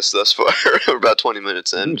episode, I guess, thus far. We're about 20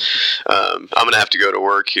 minutes in. I'm going to have to go to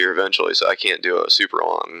work here eventually, so I can't do a super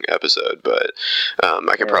long episode, but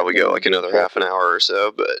I could probably go like another half an hour or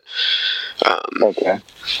so. But okay.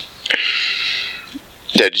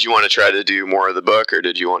 Yeah, did you want to try to do more of the book, or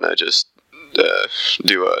did you want to just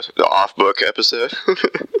do the off-book episode?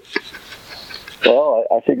 Well,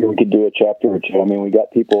 I figured we could do a chapter or two. I mean, we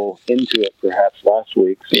got people into it perhaps last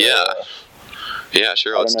week. So, yeah,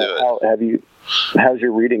 sure, let's do it. How's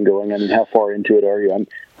your reading going? I mean, how far into it are you?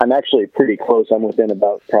 I'm actually pretty close. I'm within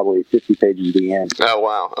about probably 50 pages of the end. Oh,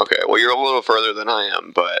 wow. Okay. Well, you're a little further than I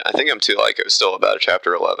am, but I think I'm still about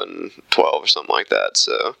chapter 11, 12 or something like that.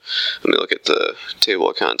 So let me look at the table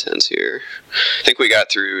of contents here. I think we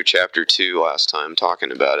got through chapter 2 last time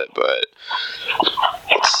talking about it, but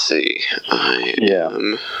let's see.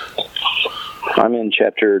 I'm in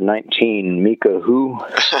chapter 19, Mika Who.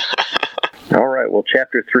 All right. Well,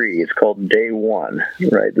 Chapter 3. It's called Day 1.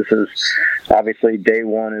 Right. This is obviously Day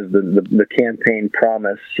 1 is the campaign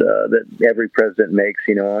promise that every president makes.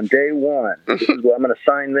 On Day 1, this is, well, I'm going to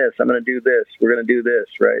sign this. I'm going to do this. We're going to do this.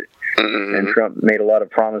 Right. And Trump made a lot of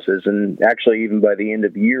promises, and actually, even by the end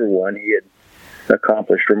of year 1, he had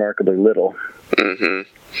accomplished remarkably little.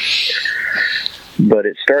 But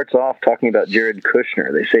it starts off talking about Jared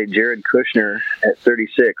Kushner. They say Jared Kushner, at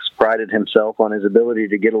 36, prided himself on his ability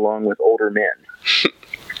to get along with older men.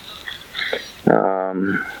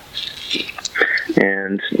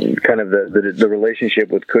 And kind of the relationship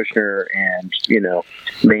with Kushner and,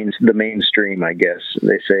 the mainstream, I guess.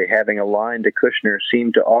 They say having a line to Kushner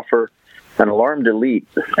seemed to offer an alarmed elite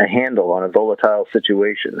a handle on a volatile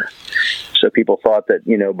situation. So people thought that,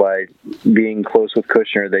 by being close with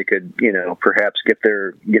Kushner, they could, perhaps get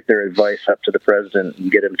their advice up to the president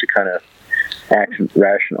and get him to kind of act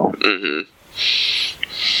rational.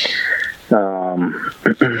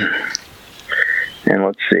 And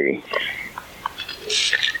let's see.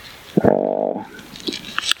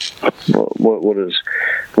 What is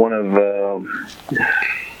one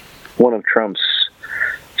of Trump's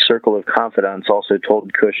circle of confidants also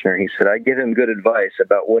told Kushner, he said, I give him good advice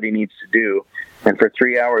about what he needs to do, and for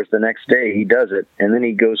 3 hours the next day he does it, and then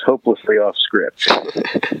he goes hopelessly off script.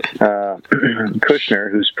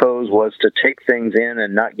 Kushner, whose pose was to take things in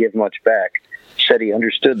and not give much back, said he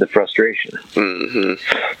understood the frustration.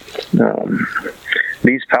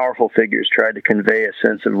 These powerful figures tried to convey a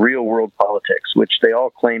sense of real-world politics, which they all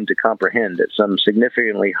claimed to comprehend at some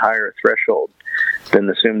significantly higher threshold than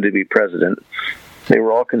the soon-to-be president. They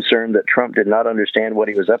were all concerned that Trump did not understand what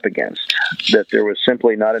he was up against, that there was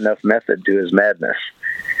simply not enough method to his madness.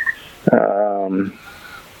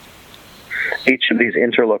 Each of these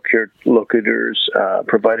interlocutors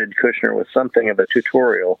provided Kushner with something of a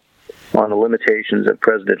tutorial on the limitations of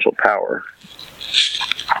presidential power.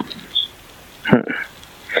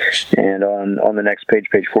 And on the next page,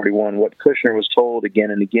 page 41, what Kushner was told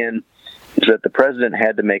again and again is that the president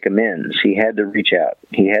had to make amends. He had to reach out.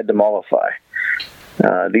 He had to mollify.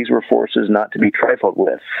 These were forces not to be trifled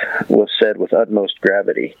with, was said with utmost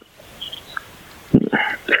gravity.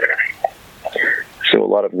 So a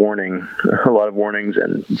lot of warnings,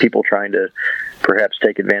 and people trying to perhaps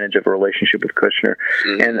take advantage of a relationship with Kushner.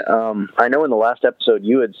 And I know in the last episode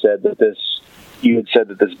you had said that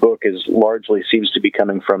this book is largely seems to be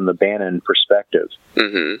coming from the Bannon perspective.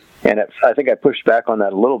 And I think I pushed back on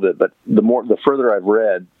that a little bit, but the further I've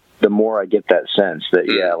read, the more I get that sense that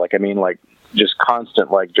just constant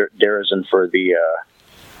derision for the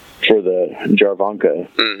Jarvanka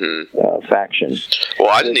faction. Well,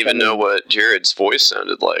 I didn't even know what Jared's voice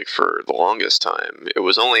sounded like for the longest time. It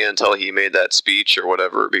was only until he made that speech or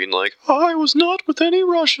whatever, being like, I was not with any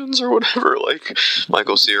Russians or whatever, like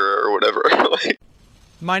Michael Cera or whatever.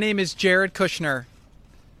 My name is Jared Kushner.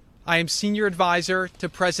 I am senior advisor to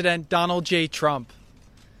President Donald J. Trump.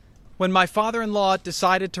 When my father-in-law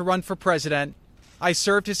decided to run for president, I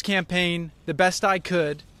served his campaign the best I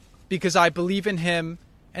could because I believe in him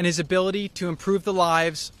and his ability to improve the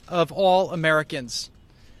lives of all Americans.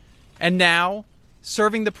 And now,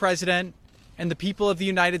 serving the president and the people of the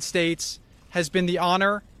United States has been the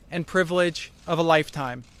honor and privilege of a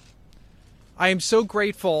lifetime. I am so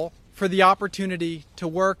grateful for the opportunity to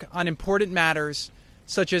work on important matters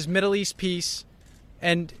such as Middle East peace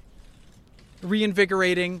and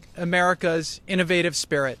reinvigorating America's innovative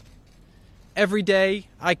spirit. Every day,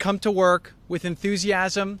 I come to work with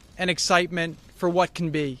enthusiasm and excitement for what can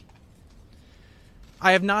be.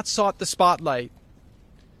 I have not sought the spotlight.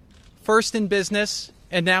 First in business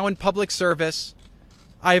and now in public service,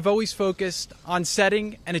 I have always focused on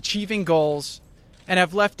setting and achieving goals and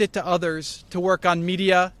have left it to others to work on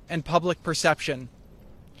media and public perception.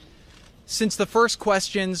 Since the first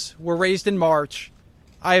questions were raised in March,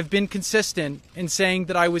 I have been consistent in saying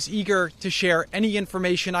that I was eager to share any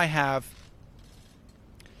information I have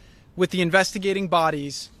with the investigating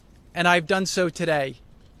bodies, and I've done so today.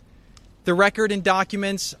 The record and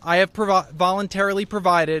documents I have voluntarily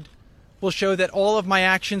provided will show that all of my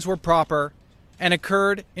actions were proper and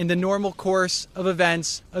occurred in the normal course of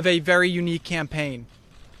events of a very unique campaign.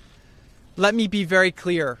 Let me be very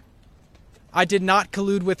clear. I did not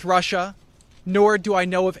collude with Russia, nor do I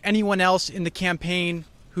know of anyone else in the campaign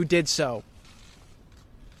who did so.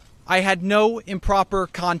 I had no improper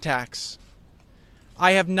contacts.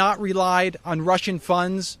 I have not relied on Russian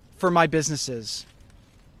funds for my businesses.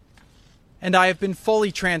 And I have been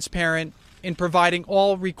fully transparent in providing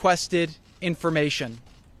all requested information.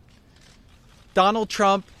 Donald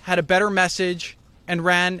Trump had a better message and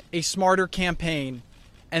ran a smarter campaign,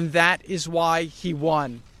 and that is why he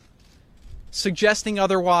won. suggesting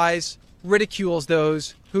otherwise ridicules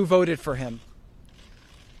those who voted for him.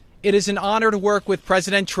 It is an honor to work with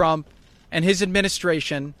President Trump and his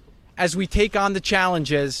administration as we take on the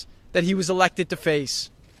challenges that he was elected to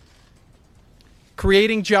face.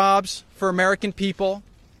 Creating jobs for American people,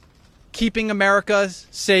 keeping America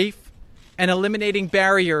safe, and eliminating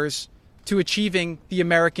barriers to achieving the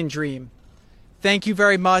American dream. Thank you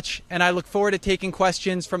very much, and I look forward to taking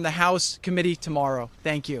questions from the House committee tomorrow.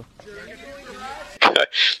 Thank you. I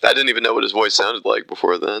didn't even know what his voice sounded like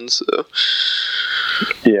before then, so...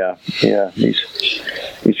 Yeah.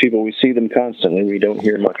 These people, we see them constantly. We don't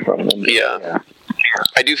hear much from them. Yeah.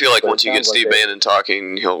 I do feel like once you get Steve Bannon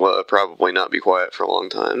talking, he'll probably not be quiet for a long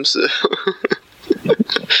time, so...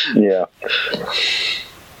 Yeah.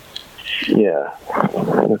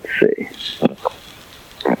 Let's see.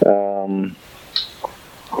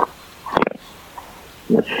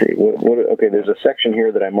 Let's see. Okay, there's a section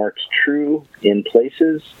here that I marked true in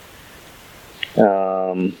places.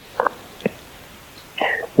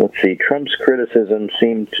 Let's see. Trump's criticism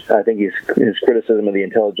his criticism of the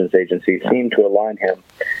intelligence agency seemed to align him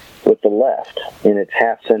with the left in its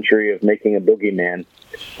half-century of making a boogeyman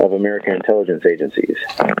of American intelligence agencies.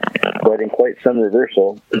 But in quite some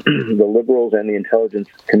reversal, the liberals and the intelligence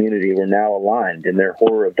community were now aligned in their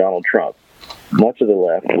horror of Donald Trump. Much of the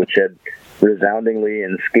left, which had resoundingly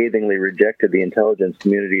and scathingly rejected the intelligence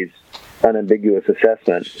community's unambiguous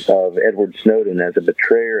assessment of Edward Snowden as a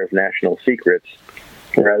betrayer of national secrets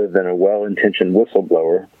rather than a well-intentioned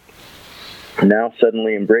whistleblower, now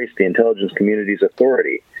suddenly embraced the intelligence community's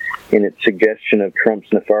authority in its suggestion of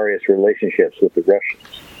Trump's nefarious relationships with the Russians.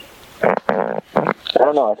 I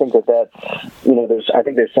don't know. I think that's, I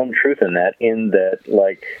think there's some truth in that,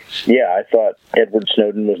 I thought Edward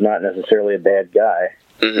Snowden was not necessarily a bad guy,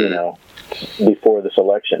 before this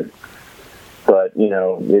election. But,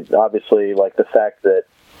 it's obviously the fact that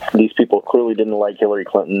these people clearly didn't like Hillary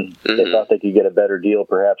Clinton. They thought they could get a better deal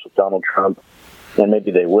perhaps with Donald Trump, and maybe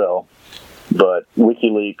they will. But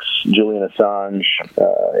WikiLeaks, Julian Assange,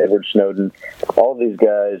 Edward Snowden, all of these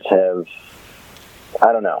guys have,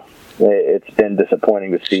 I don't know. It's been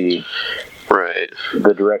disappointing to see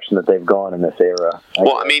the direction that they've gone in this era.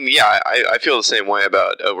 I feel the same way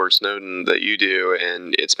about Edward Snowden that you do,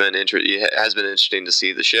 and it has been interesting to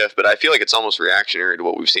see the shift, but I feel like it's almost reactionary to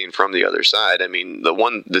what we've seen from the other side. I mean,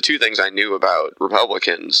 the two things I knew about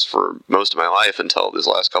Republicans for most of my life until this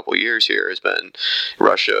last couple of years here has been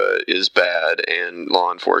Russia is bad and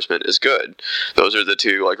law enforcement is good. Those are the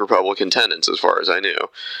two Republican tenets as far as I knew.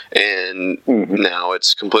 And now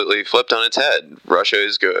it's completely flipped on its head. Russia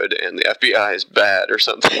is good and the FBI is bad or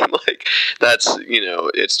something. That's,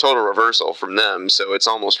 it's total reversal from them. So it's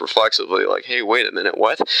almost reflexively hey, wait a minute,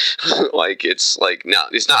 what? Now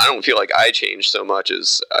it's not, I don't feel like I changed so much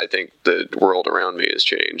as I think the world around me has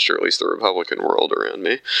changed, or at least the Republican world around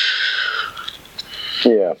me.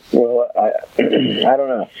 Yeah, well, I don't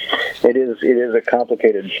know. It is a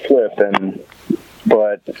complicated flip,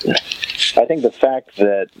 but I think the fact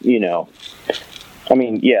that, the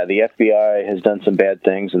FBI has done some bad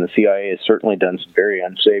things, and the CIA has certainly done some very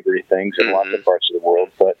unsavory things in lots of parts of the world.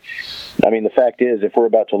 But, the fact is, if we're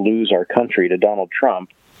about to lose our country to Donald Trump,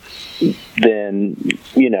 then,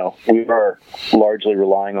 we are largely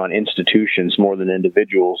relying on institutions more than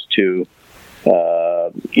individuals to,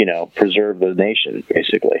 preserve the nation,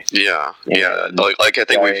 basically. Yeah. I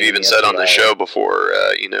think we've even said on the show before,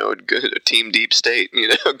 Team Deep State,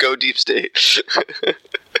 go Deep State.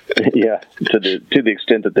 Yeah, to the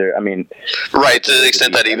extent that they're, right, to the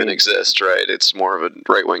extent that even exists, right? It's more of a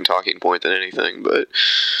right-wing talking point than anything, but,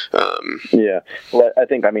 yeah. Well, I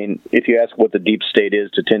think, if you ask what the deep state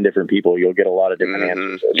is to 10 different people, you'll get a lot of different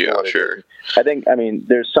answers. Yeah, sure. I think,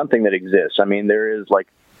 there's something that exists. There is,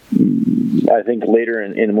 I think later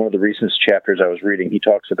in one of the recent chapters I was reading, he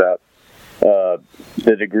talks about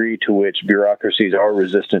the degree to which bureaucracies are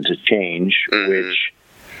resistant to change, which,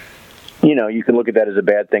 you can look at that as a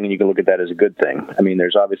bad thing and you can look at that as a good thing.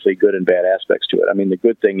 There's obviously good and bad aspects to it. The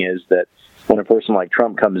good thing is that when a person like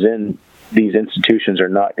Trump comes in, these institutions are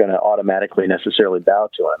not going to automatically necessarily bow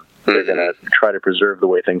to him. They're going to try to preserve the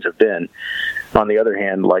way things have been. On the other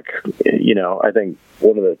hand, I think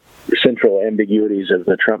one of the central ambiguities of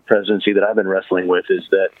the Trump presidency that I've been wrestling with is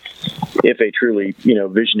that if a truly,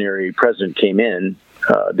 visionary president came in,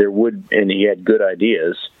 there would, and he had good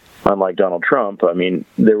ideas, unlike Donald Trump,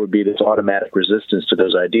 there would be this automatic resistance to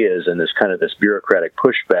those ideas and this bureaucratic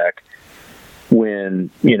pushback when,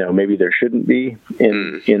 maybe there shouldn't be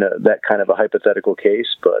in that kind of a hypothetical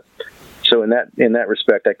case. But so in that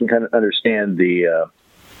respect, I can kind of understand the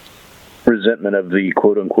resentment of the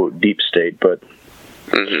quote unquote deep state, but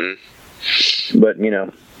But,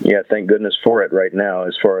 yeah, thank goodness for it right now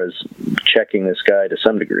as far as checking this guy to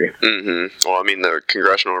some degree. Mm-hmm. Well, I mean, the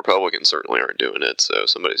congressional Republicans certainly aren't doing it, so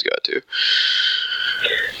somebody's got to.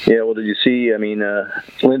 Yeah, well, did you see,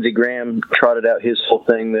 Lindsey Graham trotted out his whole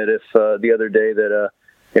thing that if the other day that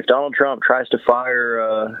if Donald Trump tries to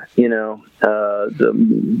fire, the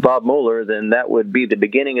Bob Mueller, then that would be the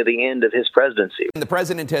beginning of the end of his presidency. The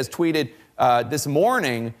president has tweeted this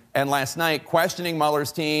morning and last night questioning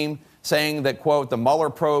Mueller's team, saying that, quote, the Mueller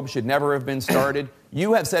probe should never have been started.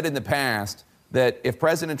 You have said in the past that if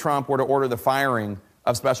President Trump were to order the firing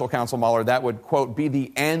of Special Counsel Mueller, that would, quote, be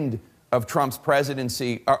the end of Trump's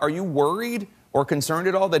presidency. Are you worried or concerned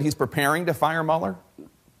at all that he's preparing to fire Mueller?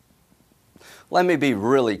 Let me be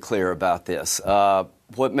really clear about this. What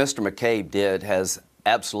Mr. McCabe did has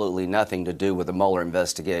absolutely nothing to do with the Mueller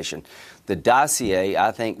investigation. The dossier,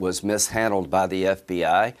 I think, was mishandled by the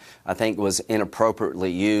FBI. I think it was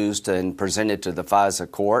inappropriately used and presented to the FISA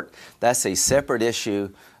court. That's a separate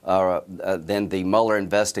issue than the Mueller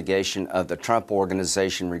investigation of the Trump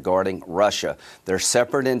Organization regarding Russia. They're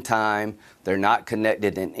separate in time. They're not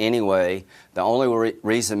connected in any way. The only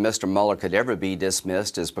reason Mr. Mueller could ever be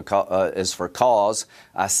dismissed is for cause.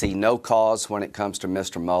 I see no cause when it comes to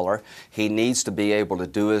Mr. Mueller. He needs to be able to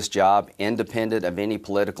do his job independent of any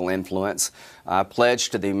political influence. I pledge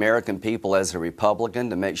to the American people as a Republican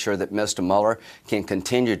to make sure that Mr. Mueller can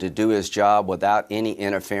continue to do his job without any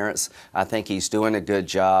interference. I think he's doing a good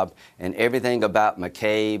job. And everything about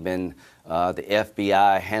McCabe and the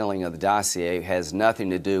FBI handling of the dossier has nothing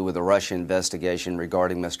to do with the Russia investigation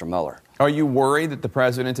regarding Mr. Mueller. Are you worried that the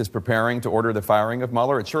president is preparing to order the firing of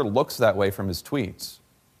Mueller? It sure looks that way from his tweets.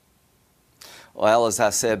 Well, as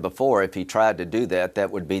I said before, if he tried to do that,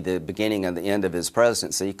 that would be the beginning of the end of his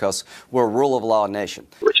presidency, because we're a rule of law nation.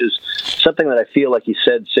 Which is something that I feel like he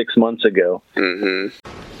said 6 months ago. Mm-hmm.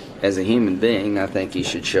 As a human being, I think he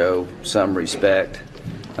should show some respect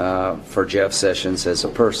for Jeff Sessions as a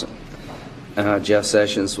person. Jeff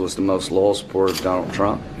Sessions was the most loyal supporter of Donald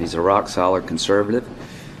Trump. He's a rock-solid conservative.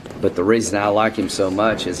 But the reason I like him so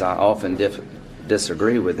much is I often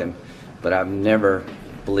disagree with him, but I've never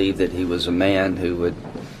believed that he was a man who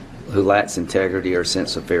lacks integrity or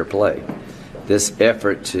sense of fair play. This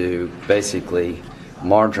effort to basically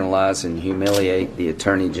marginalize and humiliate the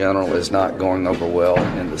Attorney General is not going over well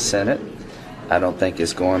in the Senate. I don't think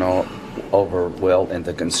it's going over well in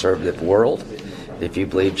the conservative world. If you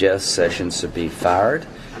believe Jeff Sessions should be fired,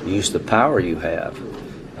 use the power you have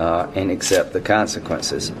and accept the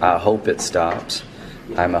consequences. I hope it stops.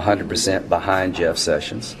 I'm 100% behind Jeff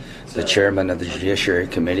Sessions. The chairman of the Judiciary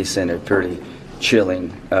Committee sent a pretty chilling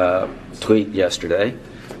tweet yesterday.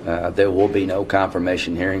 There will be no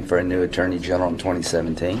confirmation hearing for a new Attorney General in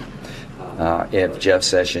 2017. If Jeff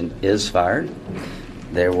Sessions is fired,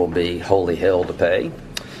 there will be holy hell to pay.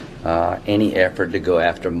 Any effort to go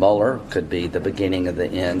after Mueller could be the beginning of the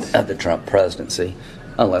end of the Trump presidency,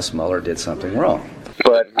 unless Mueller did something wrong.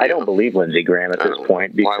 But I don't believe Lindsey Graham at this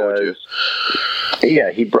point, because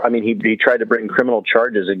he tried to bring criminal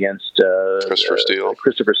charges against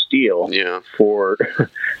Christopher Steele, for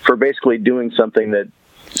basically doing something that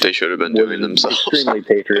they should have been doing themselves. Extremely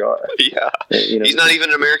patriotic. He's not even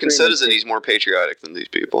an American citizen. He's more patriotic than these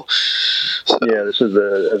people. So. Yeah, this is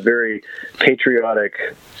a very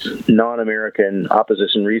patriotic, non-American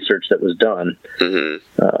opposition research that was done. Mm-hmm.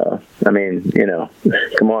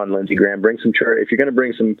 Come on, Lindsey Graham, bring some if you're going to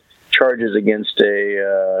bring some charges against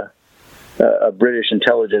a British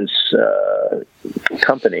intelligence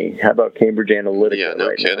company, how about Cambridge Analytica? Yeah,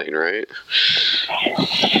 no kidding, right?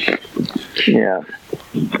 Yeah.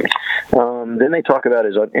 Then they talk about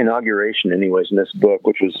his inauguration anyways in this book,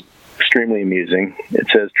 which was extremely amusing. It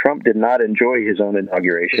says, Trump did not enjoy his own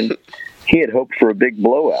inauguration. He had hoped for a big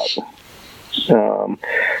blowout. He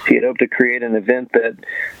had hoped to create an event that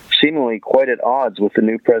seemingly quite at odds with the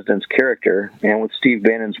new president's character and with Steve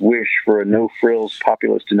Bannon's wish for a no-frills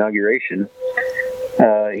populist inauguration.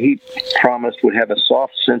 He promised would have a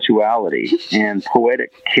soft sensuality and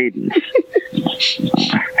poetic cadence.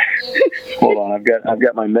 Hold on, I've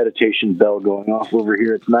got my meditation bell going off over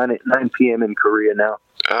here. It's 9 p.m. in Korea now.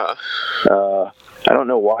 I don't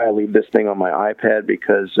know why I leave this thing on my iPad,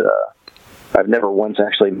 because I've never once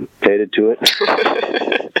actually meditated to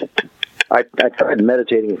it. I tried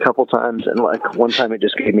meditating a couple times, and one time it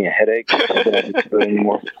just gave me a headache. I didn't do it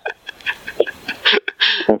anymore.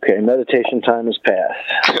 Okay, meditation time has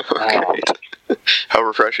passed. How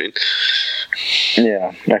refreshing.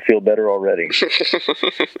 Yeah, I feel better already.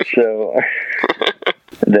 So,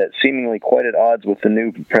 that seemingly quite at odds with the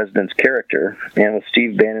new president's character and with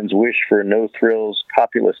Steve Bannon's wish for a no-thrills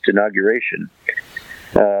populist inauguration,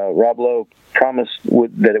 Rob Lowe promised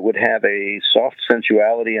that it would have a soft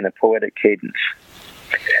sensuality and a poetic cadence.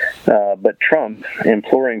 But Trump,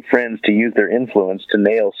 imploring friends to use their influence to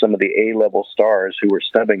nail some of the A-level stars who were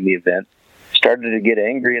snubbing the event, started to get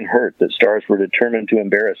angry and hurt that stars were determined to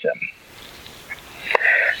embarrass him.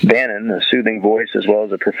 Bannon, a soothing voice as well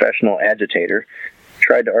as a professional agitator,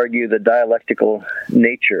 tried to argue the dialectical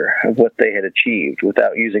nature of what they had achieved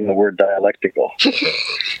without using the word dialectical.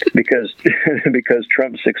 because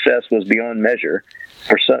Trump's success was beyond measure,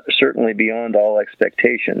 or certainly beyond all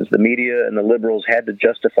expectations. The media and the liberals had to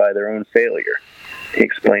justify their own failure, he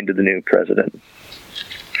explained to the new president.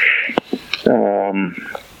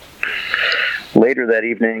 Later that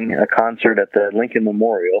evening, a concert at the Lincoln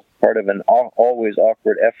Memorial, part of an always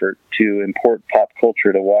awkward effort to import pop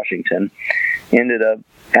culture to Washington, ended up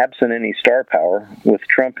absent any star power, with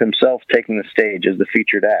Trump himself taking the stage as the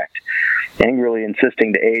featured act, angrily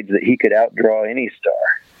insisting to aides that he could outdraw any star.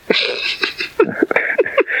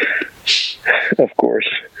 Of course.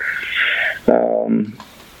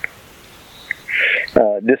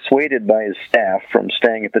 Dissuaded by his staff from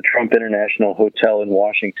staying at the Trump International Hotel in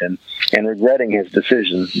Washington and regretting his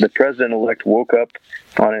decision, the president-elect woke up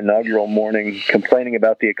on inaugural morning complaining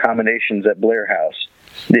about the accommodations at Blair House,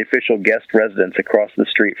 the official guest residence across the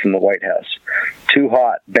street from the White House. Too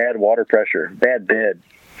hot, bad water pressure, bad bed.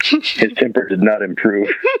 His temper did not improve.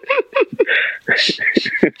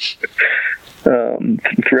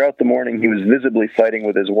 Throughout the morning, he was visibly fighting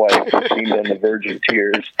with his wife, who seemed on the verge of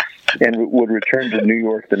tears, and would return to New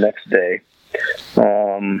York the next day.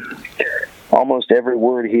 Almost every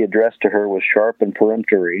word he addressed to her was sharp and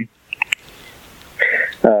peremptory.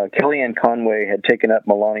 Kellyanne Conway had taken up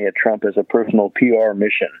Melania Trump as a personal PR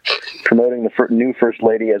mission, promoting the new First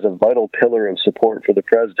Lady as a vital pillar of support for the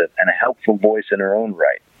president and a helpful voice in her own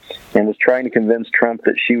right, and was trying to convince Trump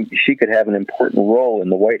that she could have an important role in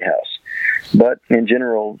the White House. But in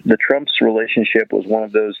general, the Trump's relationship was one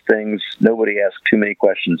of those things nobody asked too many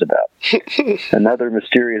questions about. Another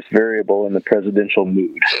mysterious variable in the presidential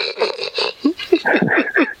mood.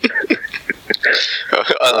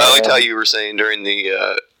 I liked how you were saying during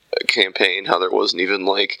the campaign how there wasn't even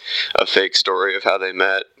like a fake story of how they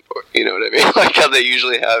met. You know what I mean? Like how they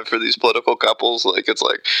usually have for these political couples. Like it's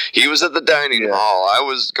like he was at the dining hall, I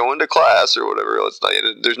was going to class or whatever. It's like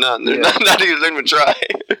there's not even try.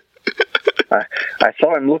 I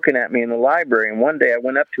saw him looking at me in the library, and one day I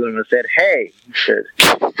went up to him and said, "Hey," he said,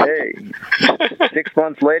 "Hey." 6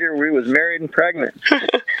 months later, we was married and pregnant.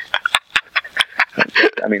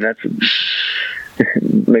 I mean, that's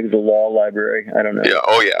maybe the law library. I don't know. Yeah.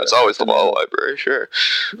 Oh, yeah. It's always the law library. Sure.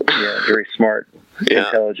 Yeah. Very smart,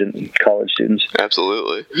 intelligent college students.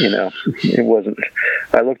 Absolutely. You know, it wasn't.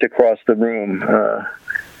 I looked across the room.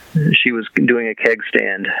 She was doing a keg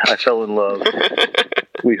stand. I fell in love.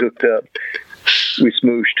 We hooked up. We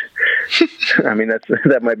smooshed. I mean,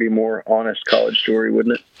 that might be a more honest college story,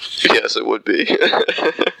 wouldn't it? Yes, it would be.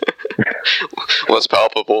 Less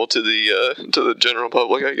palpable to the general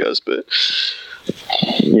public, I guess, but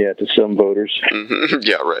yeah, to some voters. Mm-hmm.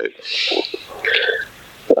 Yeah, right.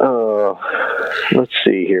 Let's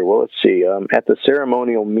see here. Well, let's see. At the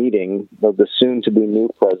ceremonial meeting of the soon-to-be new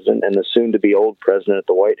president and the soon-to-be old president at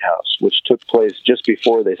the White House, which took place just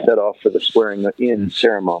before they set off for the swearing-in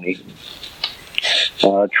ceremony,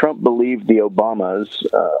 Trump believed the Obamas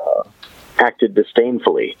acted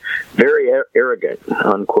disdainfully, very arrogant,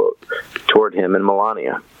 unquote, toward him and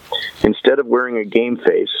Melania. Instead of wearing a game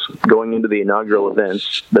face going into the inaugural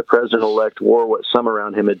events, the president-elect wore what some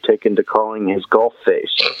around him had taken to calling his golf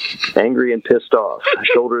face, angry and pissed off,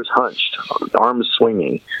 shoulders hunched, arms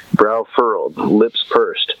swinging, brow furrowed, lips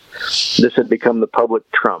pursed. This had become the public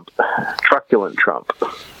Trump, truculent Trump.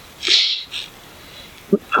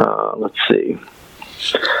 Let's see.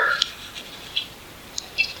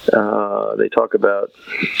 They talk about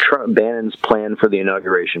Bannon's plan for the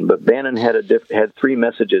inauguration, but Bannon had three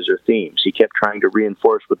messages or themes he kept trying to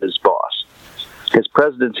reinforce with his boss. His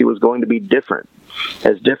presidency was going to be different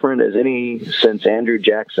as any since Andrew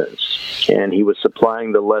Jackson's, and he was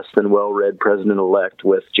supplying the less than well-read president-elect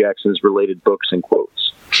with Jackson's related books and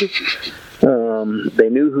quotes. They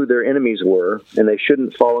knew who their enemies were, and they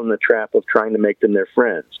shouldn't fall in the trap of trying to make them their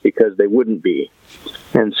friends, because they wouldn't be.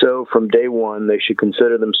 And so, from day one, they should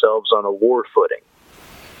consider themselves on a war footing.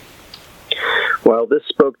 While this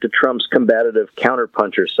spoke to Trump's combative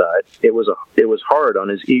counterpuncher side, it was hard on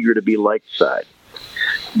his eager-to-be-liked side.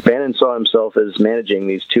 Bannon saw himself as managing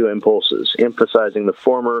these two impulses, emphasizing the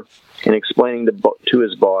former and explaining to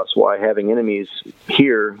his boss why having enemies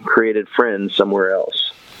here created friends somewhere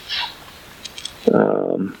else.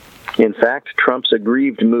 In fact, Trump's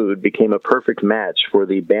aggrieved mood became a perfect match for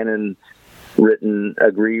the Bannon-written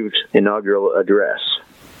aggrieved inaugural address.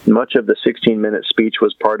 Much of the 16-minute speech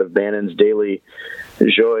was part of Bannon's daily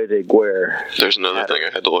joie de guerre. There's another thing I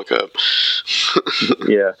had to look up.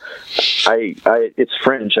 Yeah. It's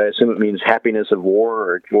French. I assume it means happiness of war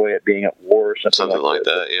or joy at being at war or something like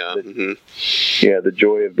that. Yeah. Yeah, the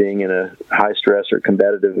joy of being in a high-stress or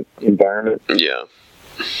combative environment. Yeah.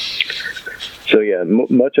 So, yeah,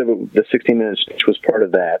 much of the 16-minute speech was part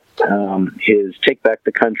of that. His Take Back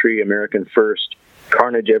the Country, American First,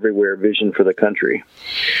 Carnage Everywhere vision for the country.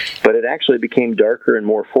 But it actually became darker and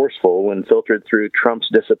more forceful when filtered through Trump's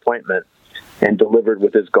disappointment and delivered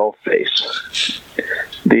with his golf face.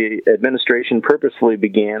 The administration purposefully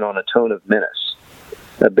began on a tone of menace,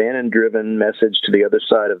 a Bannon-driven message to the other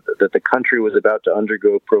side that the country was about to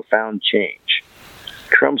undergo profound change.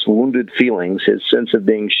 Trump's wounded feelings, his sense of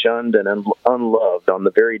being shunned and unloved on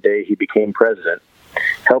the very day he became president,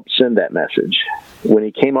 helped send that message. When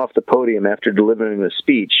he came off the podium after delivering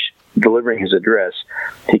his address,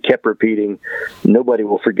 he kept repeating, "Nobody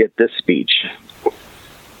will forget this speech."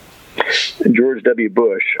 George W.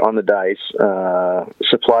 Bush, on the dice,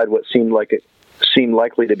 supplied what seemed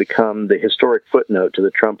likely to become the historic footnote to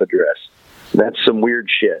the Trump address. That's some weird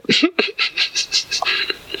shit.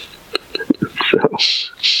 So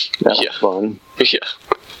that was fun. Yeah.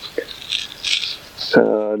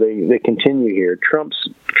 They continue here. Trump,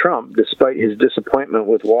 despite his disappointment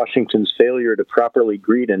with Washington's failure to properly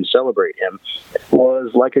greet and celebrate him,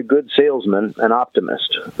 was like a good salesman, an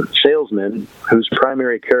optimist. Salesmen whose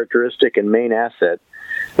primary characteristic and main asset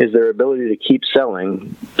is their ability to keep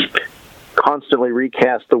selling, constantly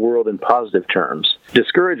recast the world in positive terms.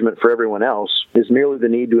 Discouragement for everyone else is merely the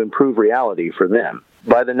need to improve reality for them.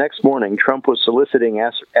 By the next morning, Trump was soliciting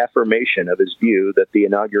affirmation of his view that the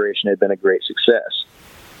inauguration had been a great success.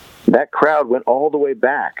 That crowd went all the way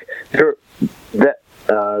back. That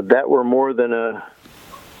were more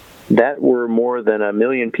than a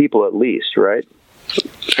million people at least, right?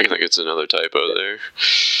 I think it's another typo there.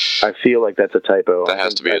 I feel like that's a typo. That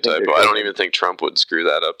has to be a typo. I don't even think Trump would screw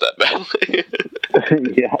that up that badly.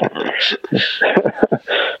 Yeah.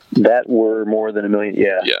 That were more than a million.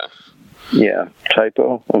 Yeah. Yeah. Yeah,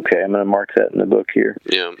 typo. Okay, I'm going to mark that in the book here.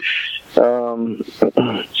 Yeah.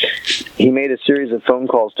 He made a series of phone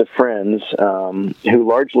calls to friends who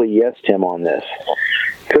largely yesed him on this.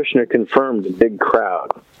 Kushner confirmed a big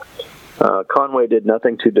crowd. Conway did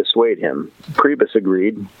nothing to dissuade him. Priebus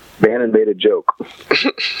agreed. Bannon made a joke.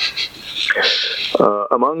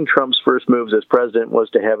 Among Trump's first moves as president was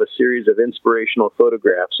to have a series of inspirational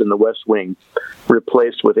photographs in the West Wing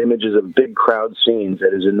replaced with images of big crowd scenes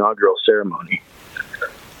at his inaugural ceremony.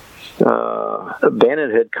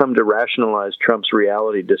 Bannon had come to rationalize Trump's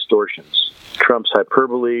reality distortions, Trump's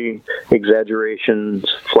hyperbole, exaggerations,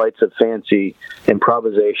 flights of fancy,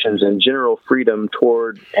 improvisations, and general freedom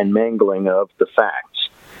toward and mangling of the facts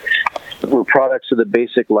were products of the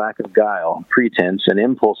basic lack of guile, pretense, and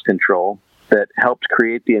impulse control that helped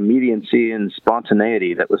create the immediacy and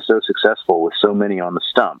spontaneity that was so successful with so many on the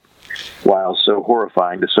stump, while so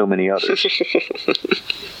horrifying to so many others.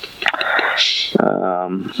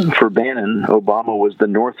 For Bannon, Obama was the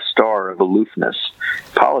North Star of aloofness.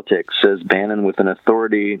 Politics, says Bannon with an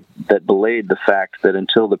authority that belayed the fact that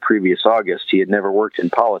until the previous August he had never worked in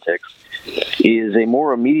politics, is a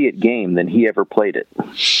more immediate game than he ever played it.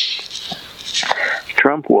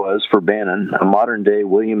 Trump was, for Bannon, a modern-day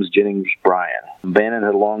Williams Jennings Bryan. Bannon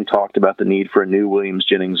had long talked about the need for a new Williams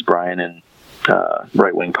Jennings Bryan in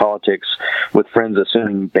right-wing politics, with friends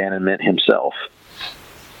assuming Bannon meant himself.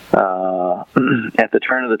 At the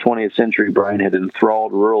turn of the 20th century, Bryan had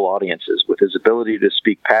enthralled rural audiences with his ability to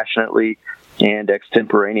speak passionately and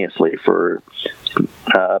extemporaneously for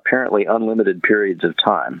apparently unlimited periods of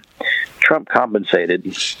time. Trump compensated,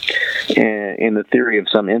 in the theory of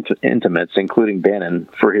some intimates, including Bannon,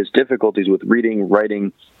 for his difficulties with reading,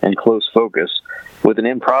 writing, and close focus, with an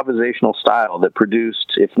improvisational style that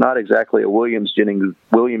produced, if not exactly a William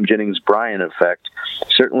Jennings Bryan effect,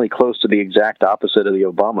 certainly close to the exact opposite of the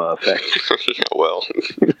Obama effect. Yeah, well,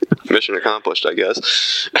 mission accomplished, I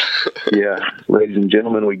guess. Yeah, ladies and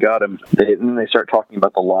gentlemen, we got him. And then they start talking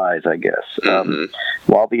about the lies, I guess.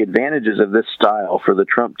 While the advantages of this style for the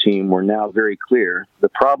Trump team were now now very clear. The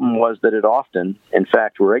problem was that it often, in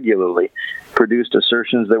fact regularly, produced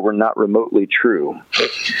assertions that were not remotely true.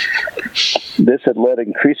 This had led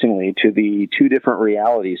increasingly to the two different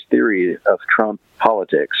realities theory of Trump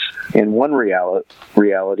politics. In one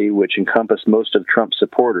reality, which encompassed most of Trump's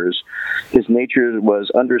supporters, his nature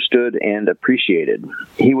was understood and appreciated.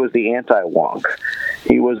 He was the anti-wonk.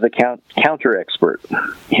 He was the counter expert.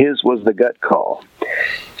 His was the gut call.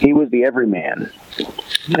 He was the everyman.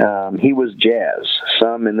 He was jazz.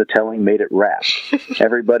 Some in the telling made it rap.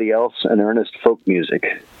 Everybody else an earnest folk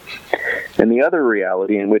music. In the other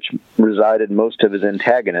reality in which resided most of his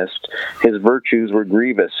antagonists, his virtues were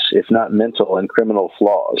grievous, if not mental and criminal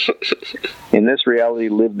flaws. In this reality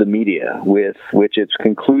lived the media, with which its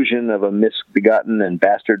conclusion of a misbegotten and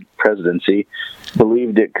bastard presidency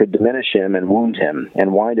believed it could diminish him and wound him,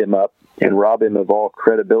 and wind him up and rob him of all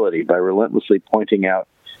credibility by relentlessly pointing out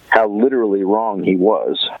how literally wrong he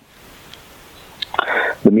was.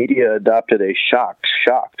 The media adopted a shocked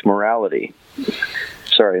morality.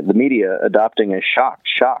 The media, adopting a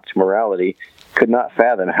shocked morality, could not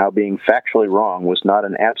fathom how being factually wrong was not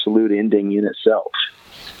an absolute ending in itself.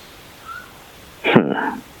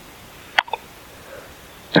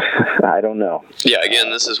 I don't know. Yeah,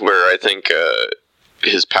 again, this is where I think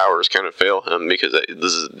his powers kind of fail him, because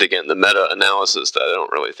this is, again, the meta-analysis that I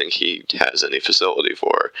don't really think he has any facility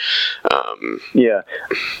for. Yeah,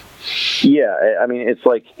 I mean, it's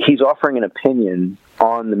like he's offering an opinion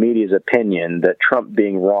on the media's opinion that Trump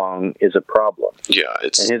being wrong is a problem. Yeah,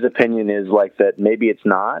 and his opinion is like that maybe it's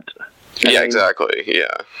not. Exactly. Yeah.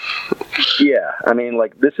 Yeah, I mean,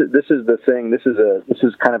 like this is the thing. This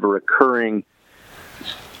is kind of a recurring.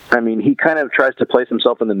 I mean, he kind of tries to place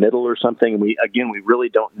himself in the middle or something. We really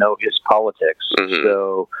don't know his politics. Mm-hmm.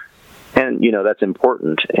 So, and that's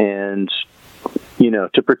important. And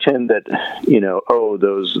to pretend that,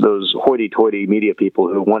 those hoity-toity media people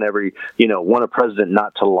who want want a president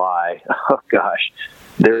not to lie. Oh gosh,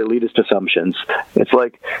 they're elitist assumptions. It's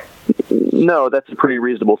like, no, that's a pretty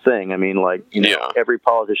reasonable thing. I mean, like, every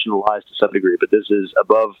politician lies to some degree, but this is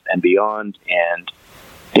above and beyond. And,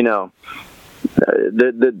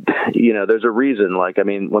 there's a reason. Like, I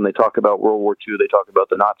mean, when they talk about World War II, they talk about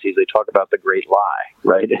the Nazis, they talk about the Great Lie,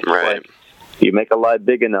 right? It's right. Like, you make a lie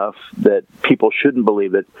big enough that people shouldn't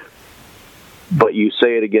believe it, but you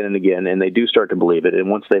say it again and again, and they do start to believe it.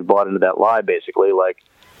 And once they've bought into that lie, basically, like,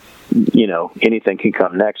 anything can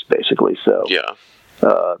come next, basically. So yeah,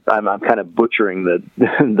 I'm kind of butchering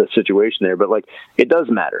the situation there, but like, it does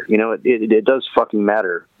matter. It does fucking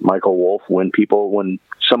matter, Michael Wolff, when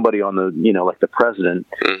somebody on the like the president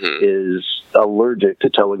is allergic to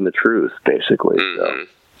telling the truth, basically. So.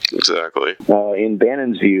 Exactly. In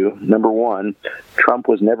Bannon's view, number one, Trump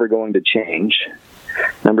was never going to change.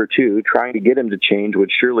 Number two, trying to get him to change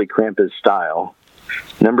would surely cramp his style.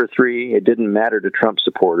 Number three, it didn't matter to Trump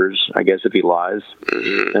supporters, I guess, if he lies.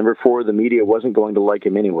 Number four, the media wasn't going to like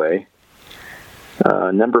him anyway.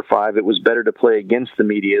 Number five, it was better to play against the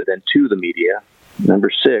media than to the media. Number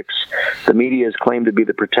six, the media's claim to be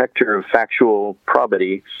the protector of factual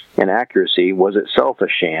probity and accuracy was itself a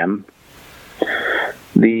sham.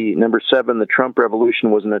 Number seven, the Trump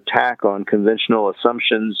revolution was an attack on conventional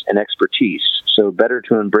assumptions and expertise, so better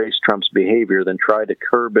to embrace Trump's behavior than try to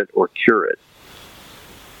curb it or cure it.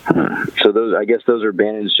 So those are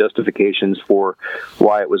Bannon's justifications for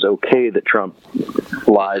why it was okay that Trump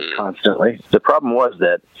lies constantly. The problem was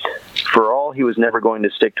that for all he was never going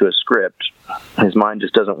to stick to a script, his mind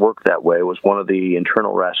just doesn't work that way, was one of the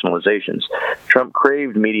internal rationalizations. Trump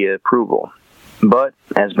craved media approval. But,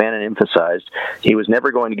 as Bannon emphasized, he was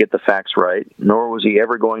never going to get the facts right, nor was he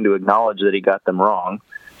ever going to acknowledge that he got them wrong,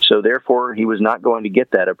 so therefore he was not going to get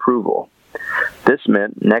that approval. This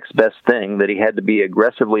meant, next best thing, that he had to be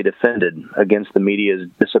aggressively defended against the media's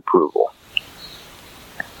disapproval.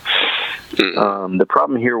 The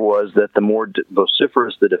problem here was that the more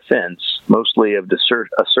vociferous the defense, mostly of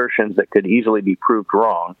assertions that could easily be proved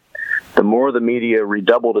wrong, the more the media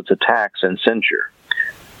redoubled its attacks and censure.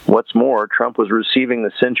 What's more, Trump was receiving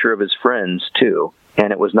the censure of his friends, too,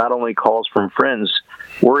 and it was not only calls from friends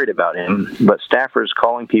worried about him, but staffers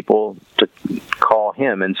calling people to call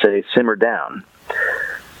him and say, simmer down.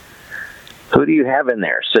 "Who do you have in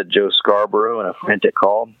there?" said Joe Scarborough in a frantic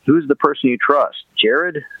call. "Who's the person you trust?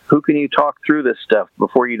 Jared? Who can you talk through this stuff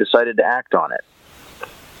before you decided to act on it?"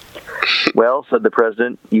 "Well," said the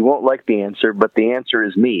president, "you won't like the answer, but the answer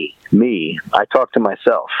is me. Me. I talk to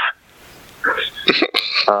myself."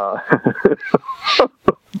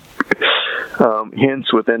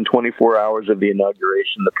 Hence, within 24 hours of the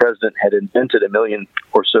inauguration, the president had invented 1 million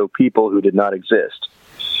or so people who did not exist.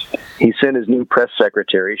 He sent his new press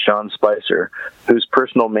secretary, Sean Spicer, whose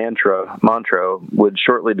personal mantra would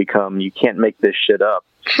shortly become, "You can't make this shit up,"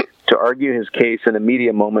 to argue his case in a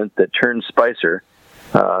media moment that turned Spicer,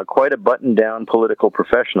 quite a buttoned-down political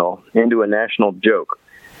professional, into a national joke,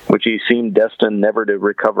 which he seemed destined never to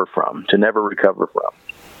recover from.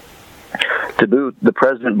 To boot, the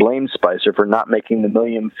president blamed Spicer for not making the 1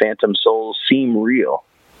 million phantom souls seem real.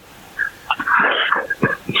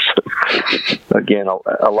 Again,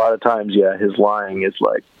 a lot of times, his lying is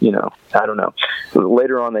like, I don't know.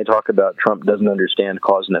 Later on, they talk about Trump doesn't understand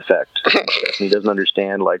cause and effect. He doesn't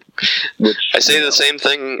understand, which... I say the same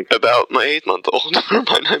thing about my 8-month-old or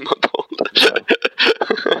my 9-month-old.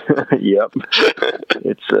 Yep.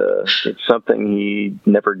 It's something he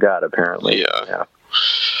never got, apparently. Yeah.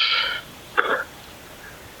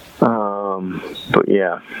 But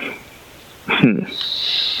yeah.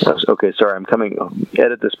 Okay, sorry, I'm coming.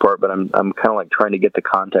 Edit this part, but I'm kind of like trying to get the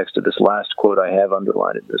context of this last quote I have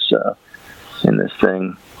underlined in this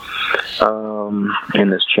thing, in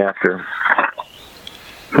this chapter.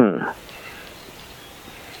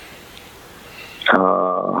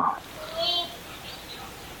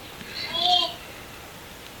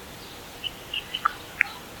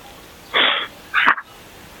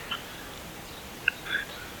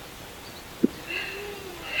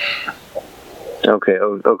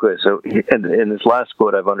 Okay. So in this last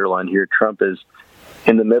quote I've underlined here, Trump is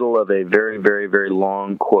in the middle of a very, very, very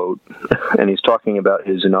long quote, and he's talking about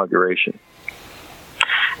his inauguration.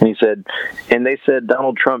 And he said, and they said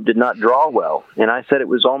Donald Trump did not draw well. And I said it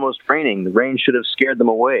was almost raining. The rain should have scared them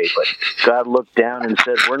away. But God looked down and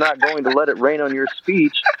said, we're not going to let it rain on your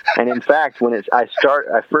speech. And in fact, when I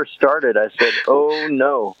first started, I said, oh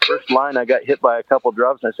no. First line, I got hit by a couple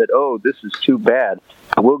drops, and I said, oh, this is too bad.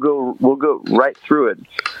 We'll go right through it.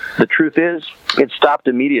 The truth is, it stopped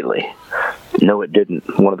immediately. No, it didn't,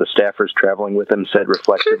 one of the staffers traveling with him said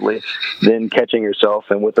reflectively, then catching herself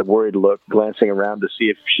and with a worried look, glancing around to see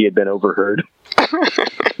if she had been overheard.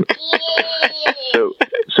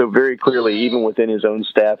 So very clearly, even within his own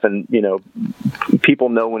staff, and people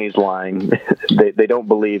know when he's lying. They don't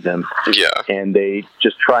believe him. Yeah. And they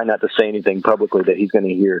just try not to say anything publicly that he's going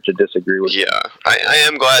to hear to disagree with him. Yeah. I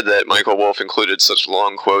am glad that Michael Wolff included such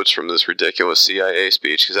long quotes from this ridiculous CIA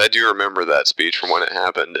speech, because I do remember that speech from when it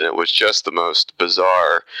happened, and it was just the most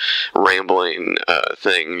bizarre, rambling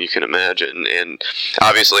thing you can imagine. And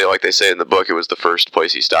obviously, like they say in the book, it was the first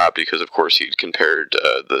place he stopped, because of course he'd compared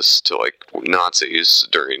this to Nazis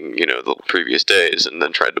during the previous days, and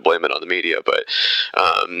then tried to blame it on the media. But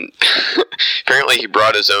apparently he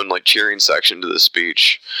brought his own cheering section to the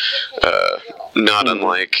speech, not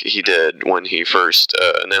unlike he did when he first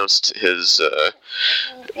announced his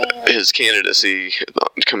candidacy,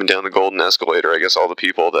 coming down the golden escalator. I guess all the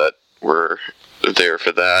people that were there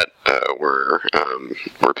for that were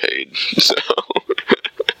paid. So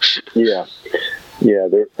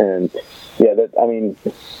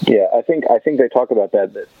I think they talk about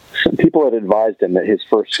that people had advised him that his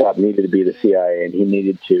first stop needed to be the CIA, and he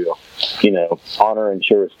needed to, honor and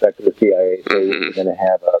show respect to the CIA, so he was going to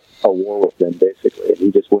have a war with them, basically. And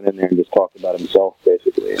he just went in there and just talked about himself,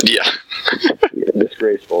 basically. Yeah.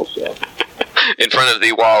 Disgraceful, so. In front of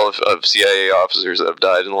the wall of CIA officers that have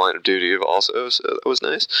died in the line of duty also, so that was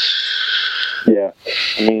nice. Yeah.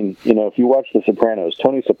 I mean, if you watch The Sopranos,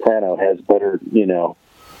 Tony Soprano has better,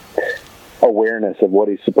 awareness of what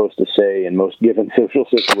he's supposed to say in most given social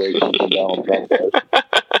situations than Donald Trump does.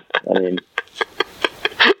 I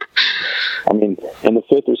mean, in the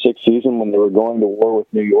 5th or 6th season when they were going to war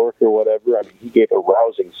with New York or whatever, he gave a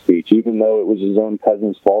rousing speech, even though it was his own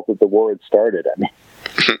cousin's fault that the war had started.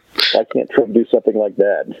 Why can't Trump do something like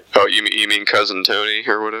that? Oh, you mean Cousin Tony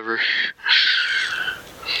or whatever?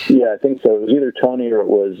 Yeah, I think so. It was either Tony or it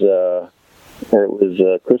was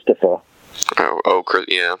Christopher. Oh,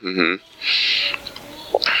 yeah. Mm-hmm.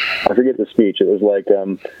 I forget the speech. It was like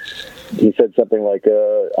he said something like,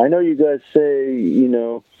 "I know you guys say,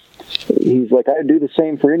 he's like, I'd do the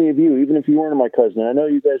same for any of you, even if you weren't my cousin. I know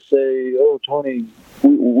you guys say, oh, Tony,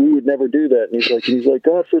 we would never do that." And he's like,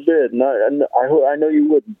 God forbid. And I know you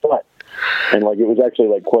wouldn't, but. And it was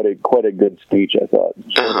actually quite a good speech, I thought.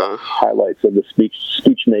 Highlights of the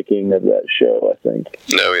speech making of that show, I think.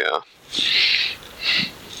 Oh yeah.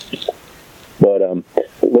 But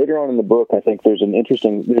later on in the book, I think there's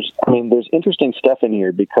interesting stuff in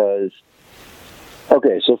here because,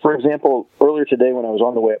 okay, so for example, earlier today when I was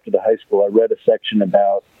on the way up to the high school, I read a section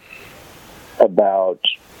about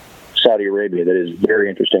Saudi Arabia that is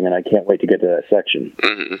very interesting, and I can't wait to get to that section.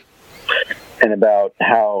 Mm-hmm. and about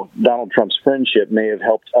how Donald Trump's friendship may have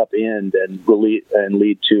helped upend and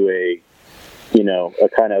lead to a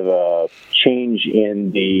kind of a change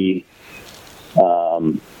in the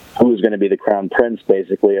who's going to be the crown prince,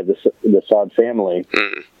 basically, of the Saud family.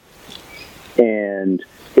 And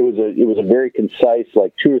it was a very concise,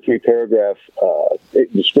 like 2 or 3 paragraph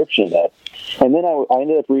description of that. And then I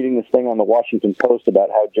ended up reading this thing on the Washington Post about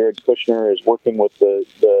how Jared Kushner is working with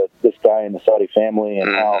this guy in the Saudi family,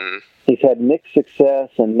 and how he's had mixed success,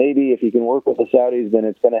 and maybe if he can work with the Saudis, then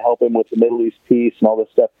it's going to help him with the Middle East peace and all this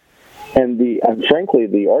stuff. And frankly,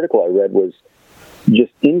 the article I read was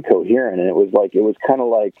just incoherent, and it was kind of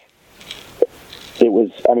like,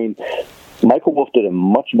 Michael Wolff did a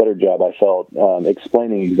much better job, I felt,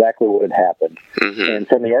 explaining exactly what had happened. And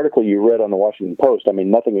from the article you read on the Washington Post,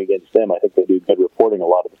 nothing against them. I think they do good reporting a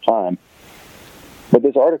lot of the time. But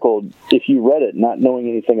this article, if you read it not knowing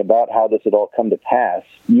anything about how this had all come to pass,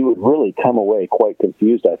 you would really come away quite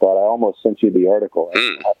confused, I thought. I almost sent you the article.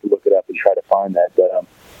 I have to look it up and try to find that.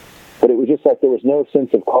 But it was just like there was no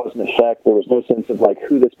sense of cause and effect. There was no sense of like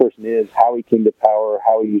who this person is, how he came to power,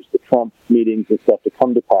 how he used the Trump meetings and stuff to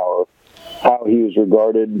come to power, how he was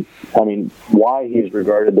regarded, why he's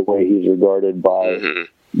regarded the way he's regarded by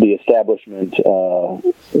the establishment,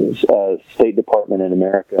 State Department in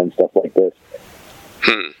America and stuff like this.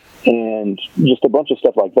 And just a bunch of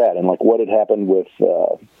stuff like that. And like what had happened with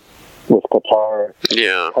Qatar,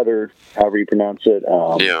 Qatar, however you pronounce it,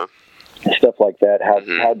 stuff like that,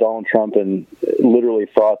 how Donald Trump literally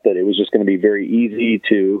thought that it was just going to be very easy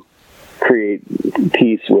to create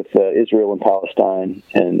peace with Israel and Palestine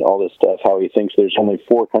and all this stuff, how he thinks there's only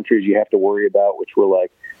 4 countries you have to worry about, which were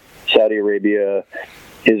like Saudi Arabia,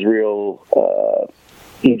 Israel,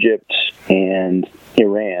 Egypt, and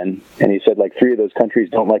Iran. And he said like 3 of those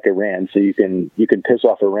countries don't like Iran, so you can piss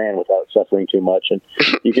off Iran without suffering too much, and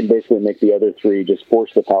you can basically make the other 3 just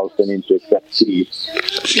force the Palestinians to accept peace.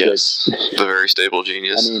 Yes, the very stable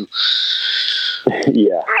genius.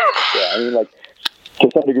 To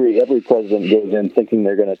some degree, every president goes in thinking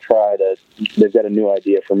they've got a new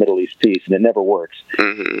idea for Middle East peace, and it never works.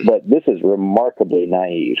 But this is remarkably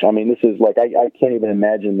naive. This is like, I can't even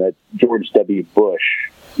imagine that George W. Bush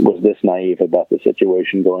was this naive about the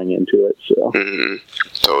situation going into it. So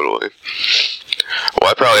totally. Well,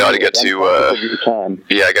 I probably ought to get to,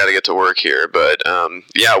 I got to get to work here, but,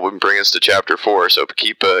 we'll bring us to chapter 4, so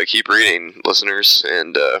keep reading, listeners,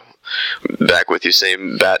 and, back with you,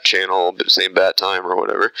 same bat channel, same bat time, or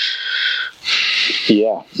whatever.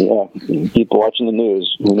 Yeah. Keep watching the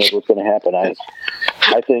news. Who knows what's going to happen? I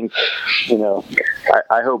think,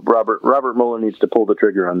 I hope Robert Mueller needs to pull the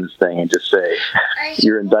trigger on this thing and just say,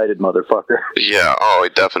 "You're indicted, motherfucker." Yeah. Oh,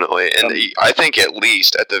 definitely. And I think at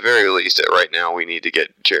the very least, right now, we need to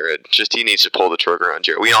get Jared. He needs to pull the trigger on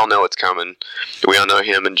Jared. We all know it's coming. We all know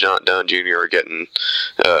him and Don Jr. are getting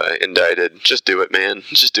indicted. Just do it, man.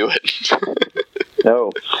 Just do it.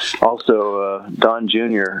 No. Also, Don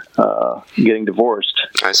Jr. Getting divorced.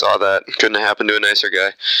 I saw that. Couldn't have happened to a nicer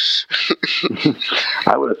guy.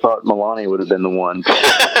 I would have thought Melania would have been the one.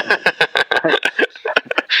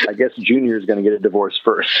 I guess Junior is going to get a divorce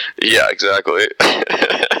first. Yeah, exactly.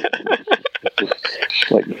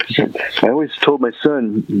 Like, I always told my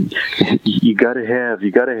son, you got to have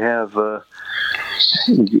the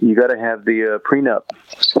prenup.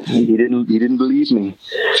 He didn't believe me.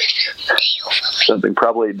 Something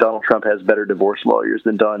probably Donald Trump has better divorce lawyers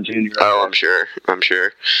than Don Jr. Oh, I'm sure.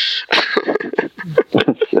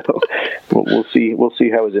 So we'll see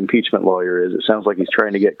how his impeachment lawyer is. It sounds like he's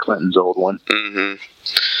trying to get Clinton's old one.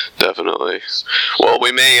 Definitely. Well,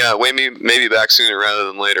 we may be back sooner rather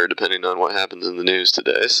than later, depending on what happens in the news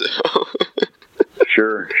today. So.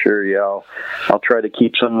 Sure. Yeah, I'll try to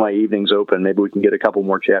keep some of my evenings open. Maybe we can get a couple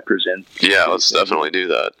more chapters in. Yeah, let's definitely do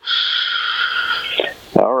that.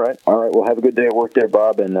 All right. Well, have a good day at work there,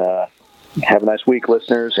 Bob, and have a nice week,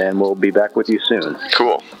 listeners, and we'll be back with you soon.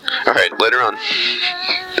 Cool. All right, later on.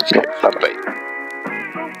 Bye-bye.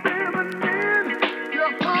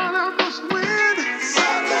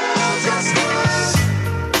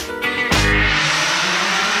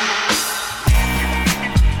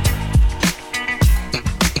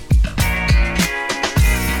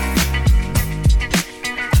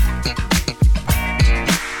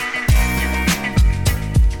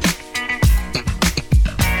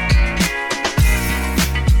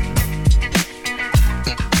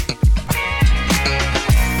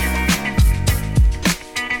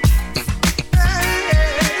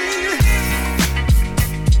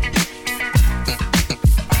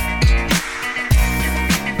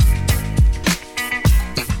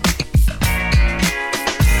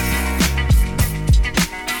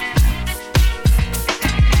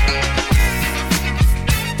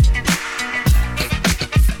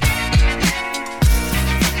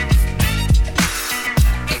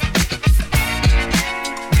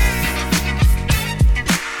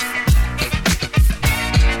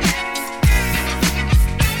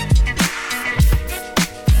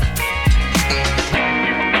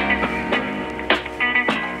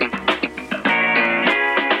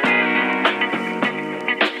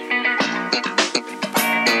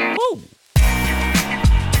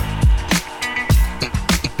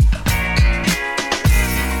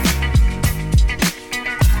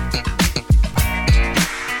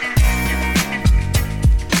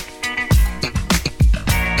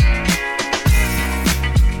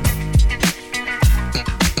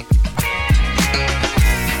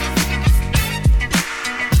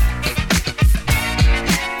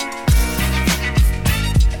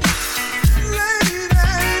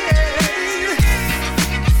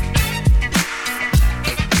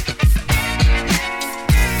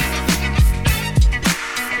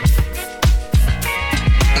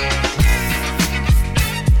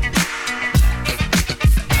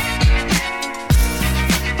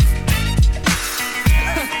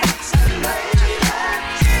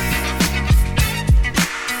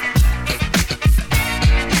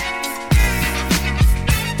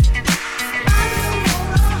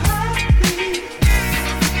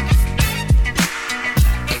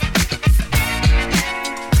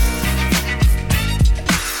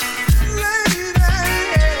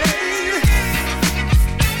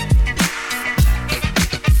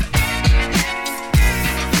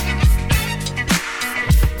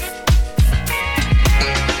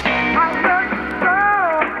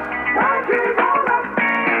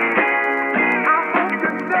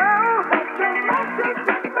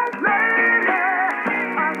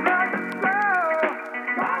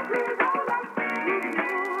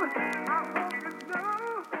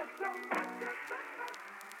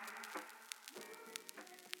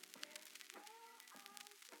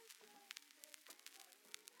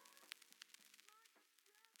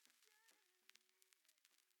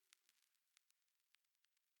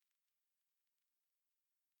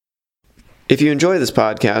 If you enjoy this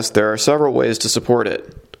podcast, there are several ways to support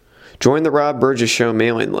it. Join the Rob Burgess Show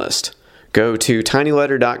mailing list. Go to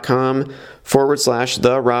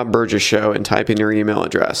tinyletter.com/The Rob Burgess Show and type in your email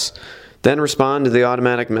address. Then respond to the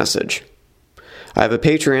automatic message. I have a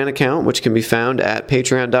Patreon account, which can be found at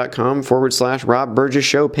patreon.com/Rob Burgess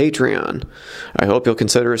Show Patreon. I hope you'll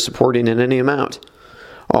consider supporting in any amount.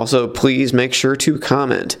 Also, please make sure to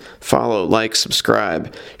comment, follow, like,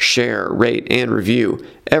 subscribe, share, rate, and review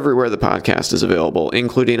everywhere the podcast is available,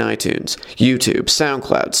 including iTunes, YouTube,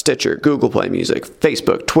 SoundCloud, Stitcher, Google Play Music,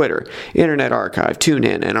 Facebook, Twitter, Internet Archive,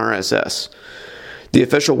 TuneIn, and RSS. The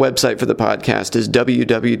official website for the podcast is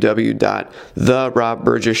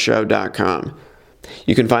www.therobburgessshow.com.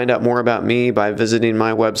 You can find out more about me by visiting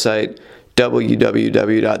my website,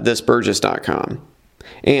 www.thisburgess.com.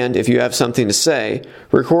 And if you have something to say,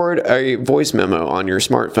 record a voice memo on your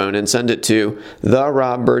smartphone and send it to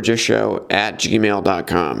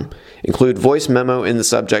therobburgessshow@gmail.com. Include voice memo in the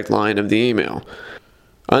subject line of the email.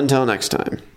 Until next time.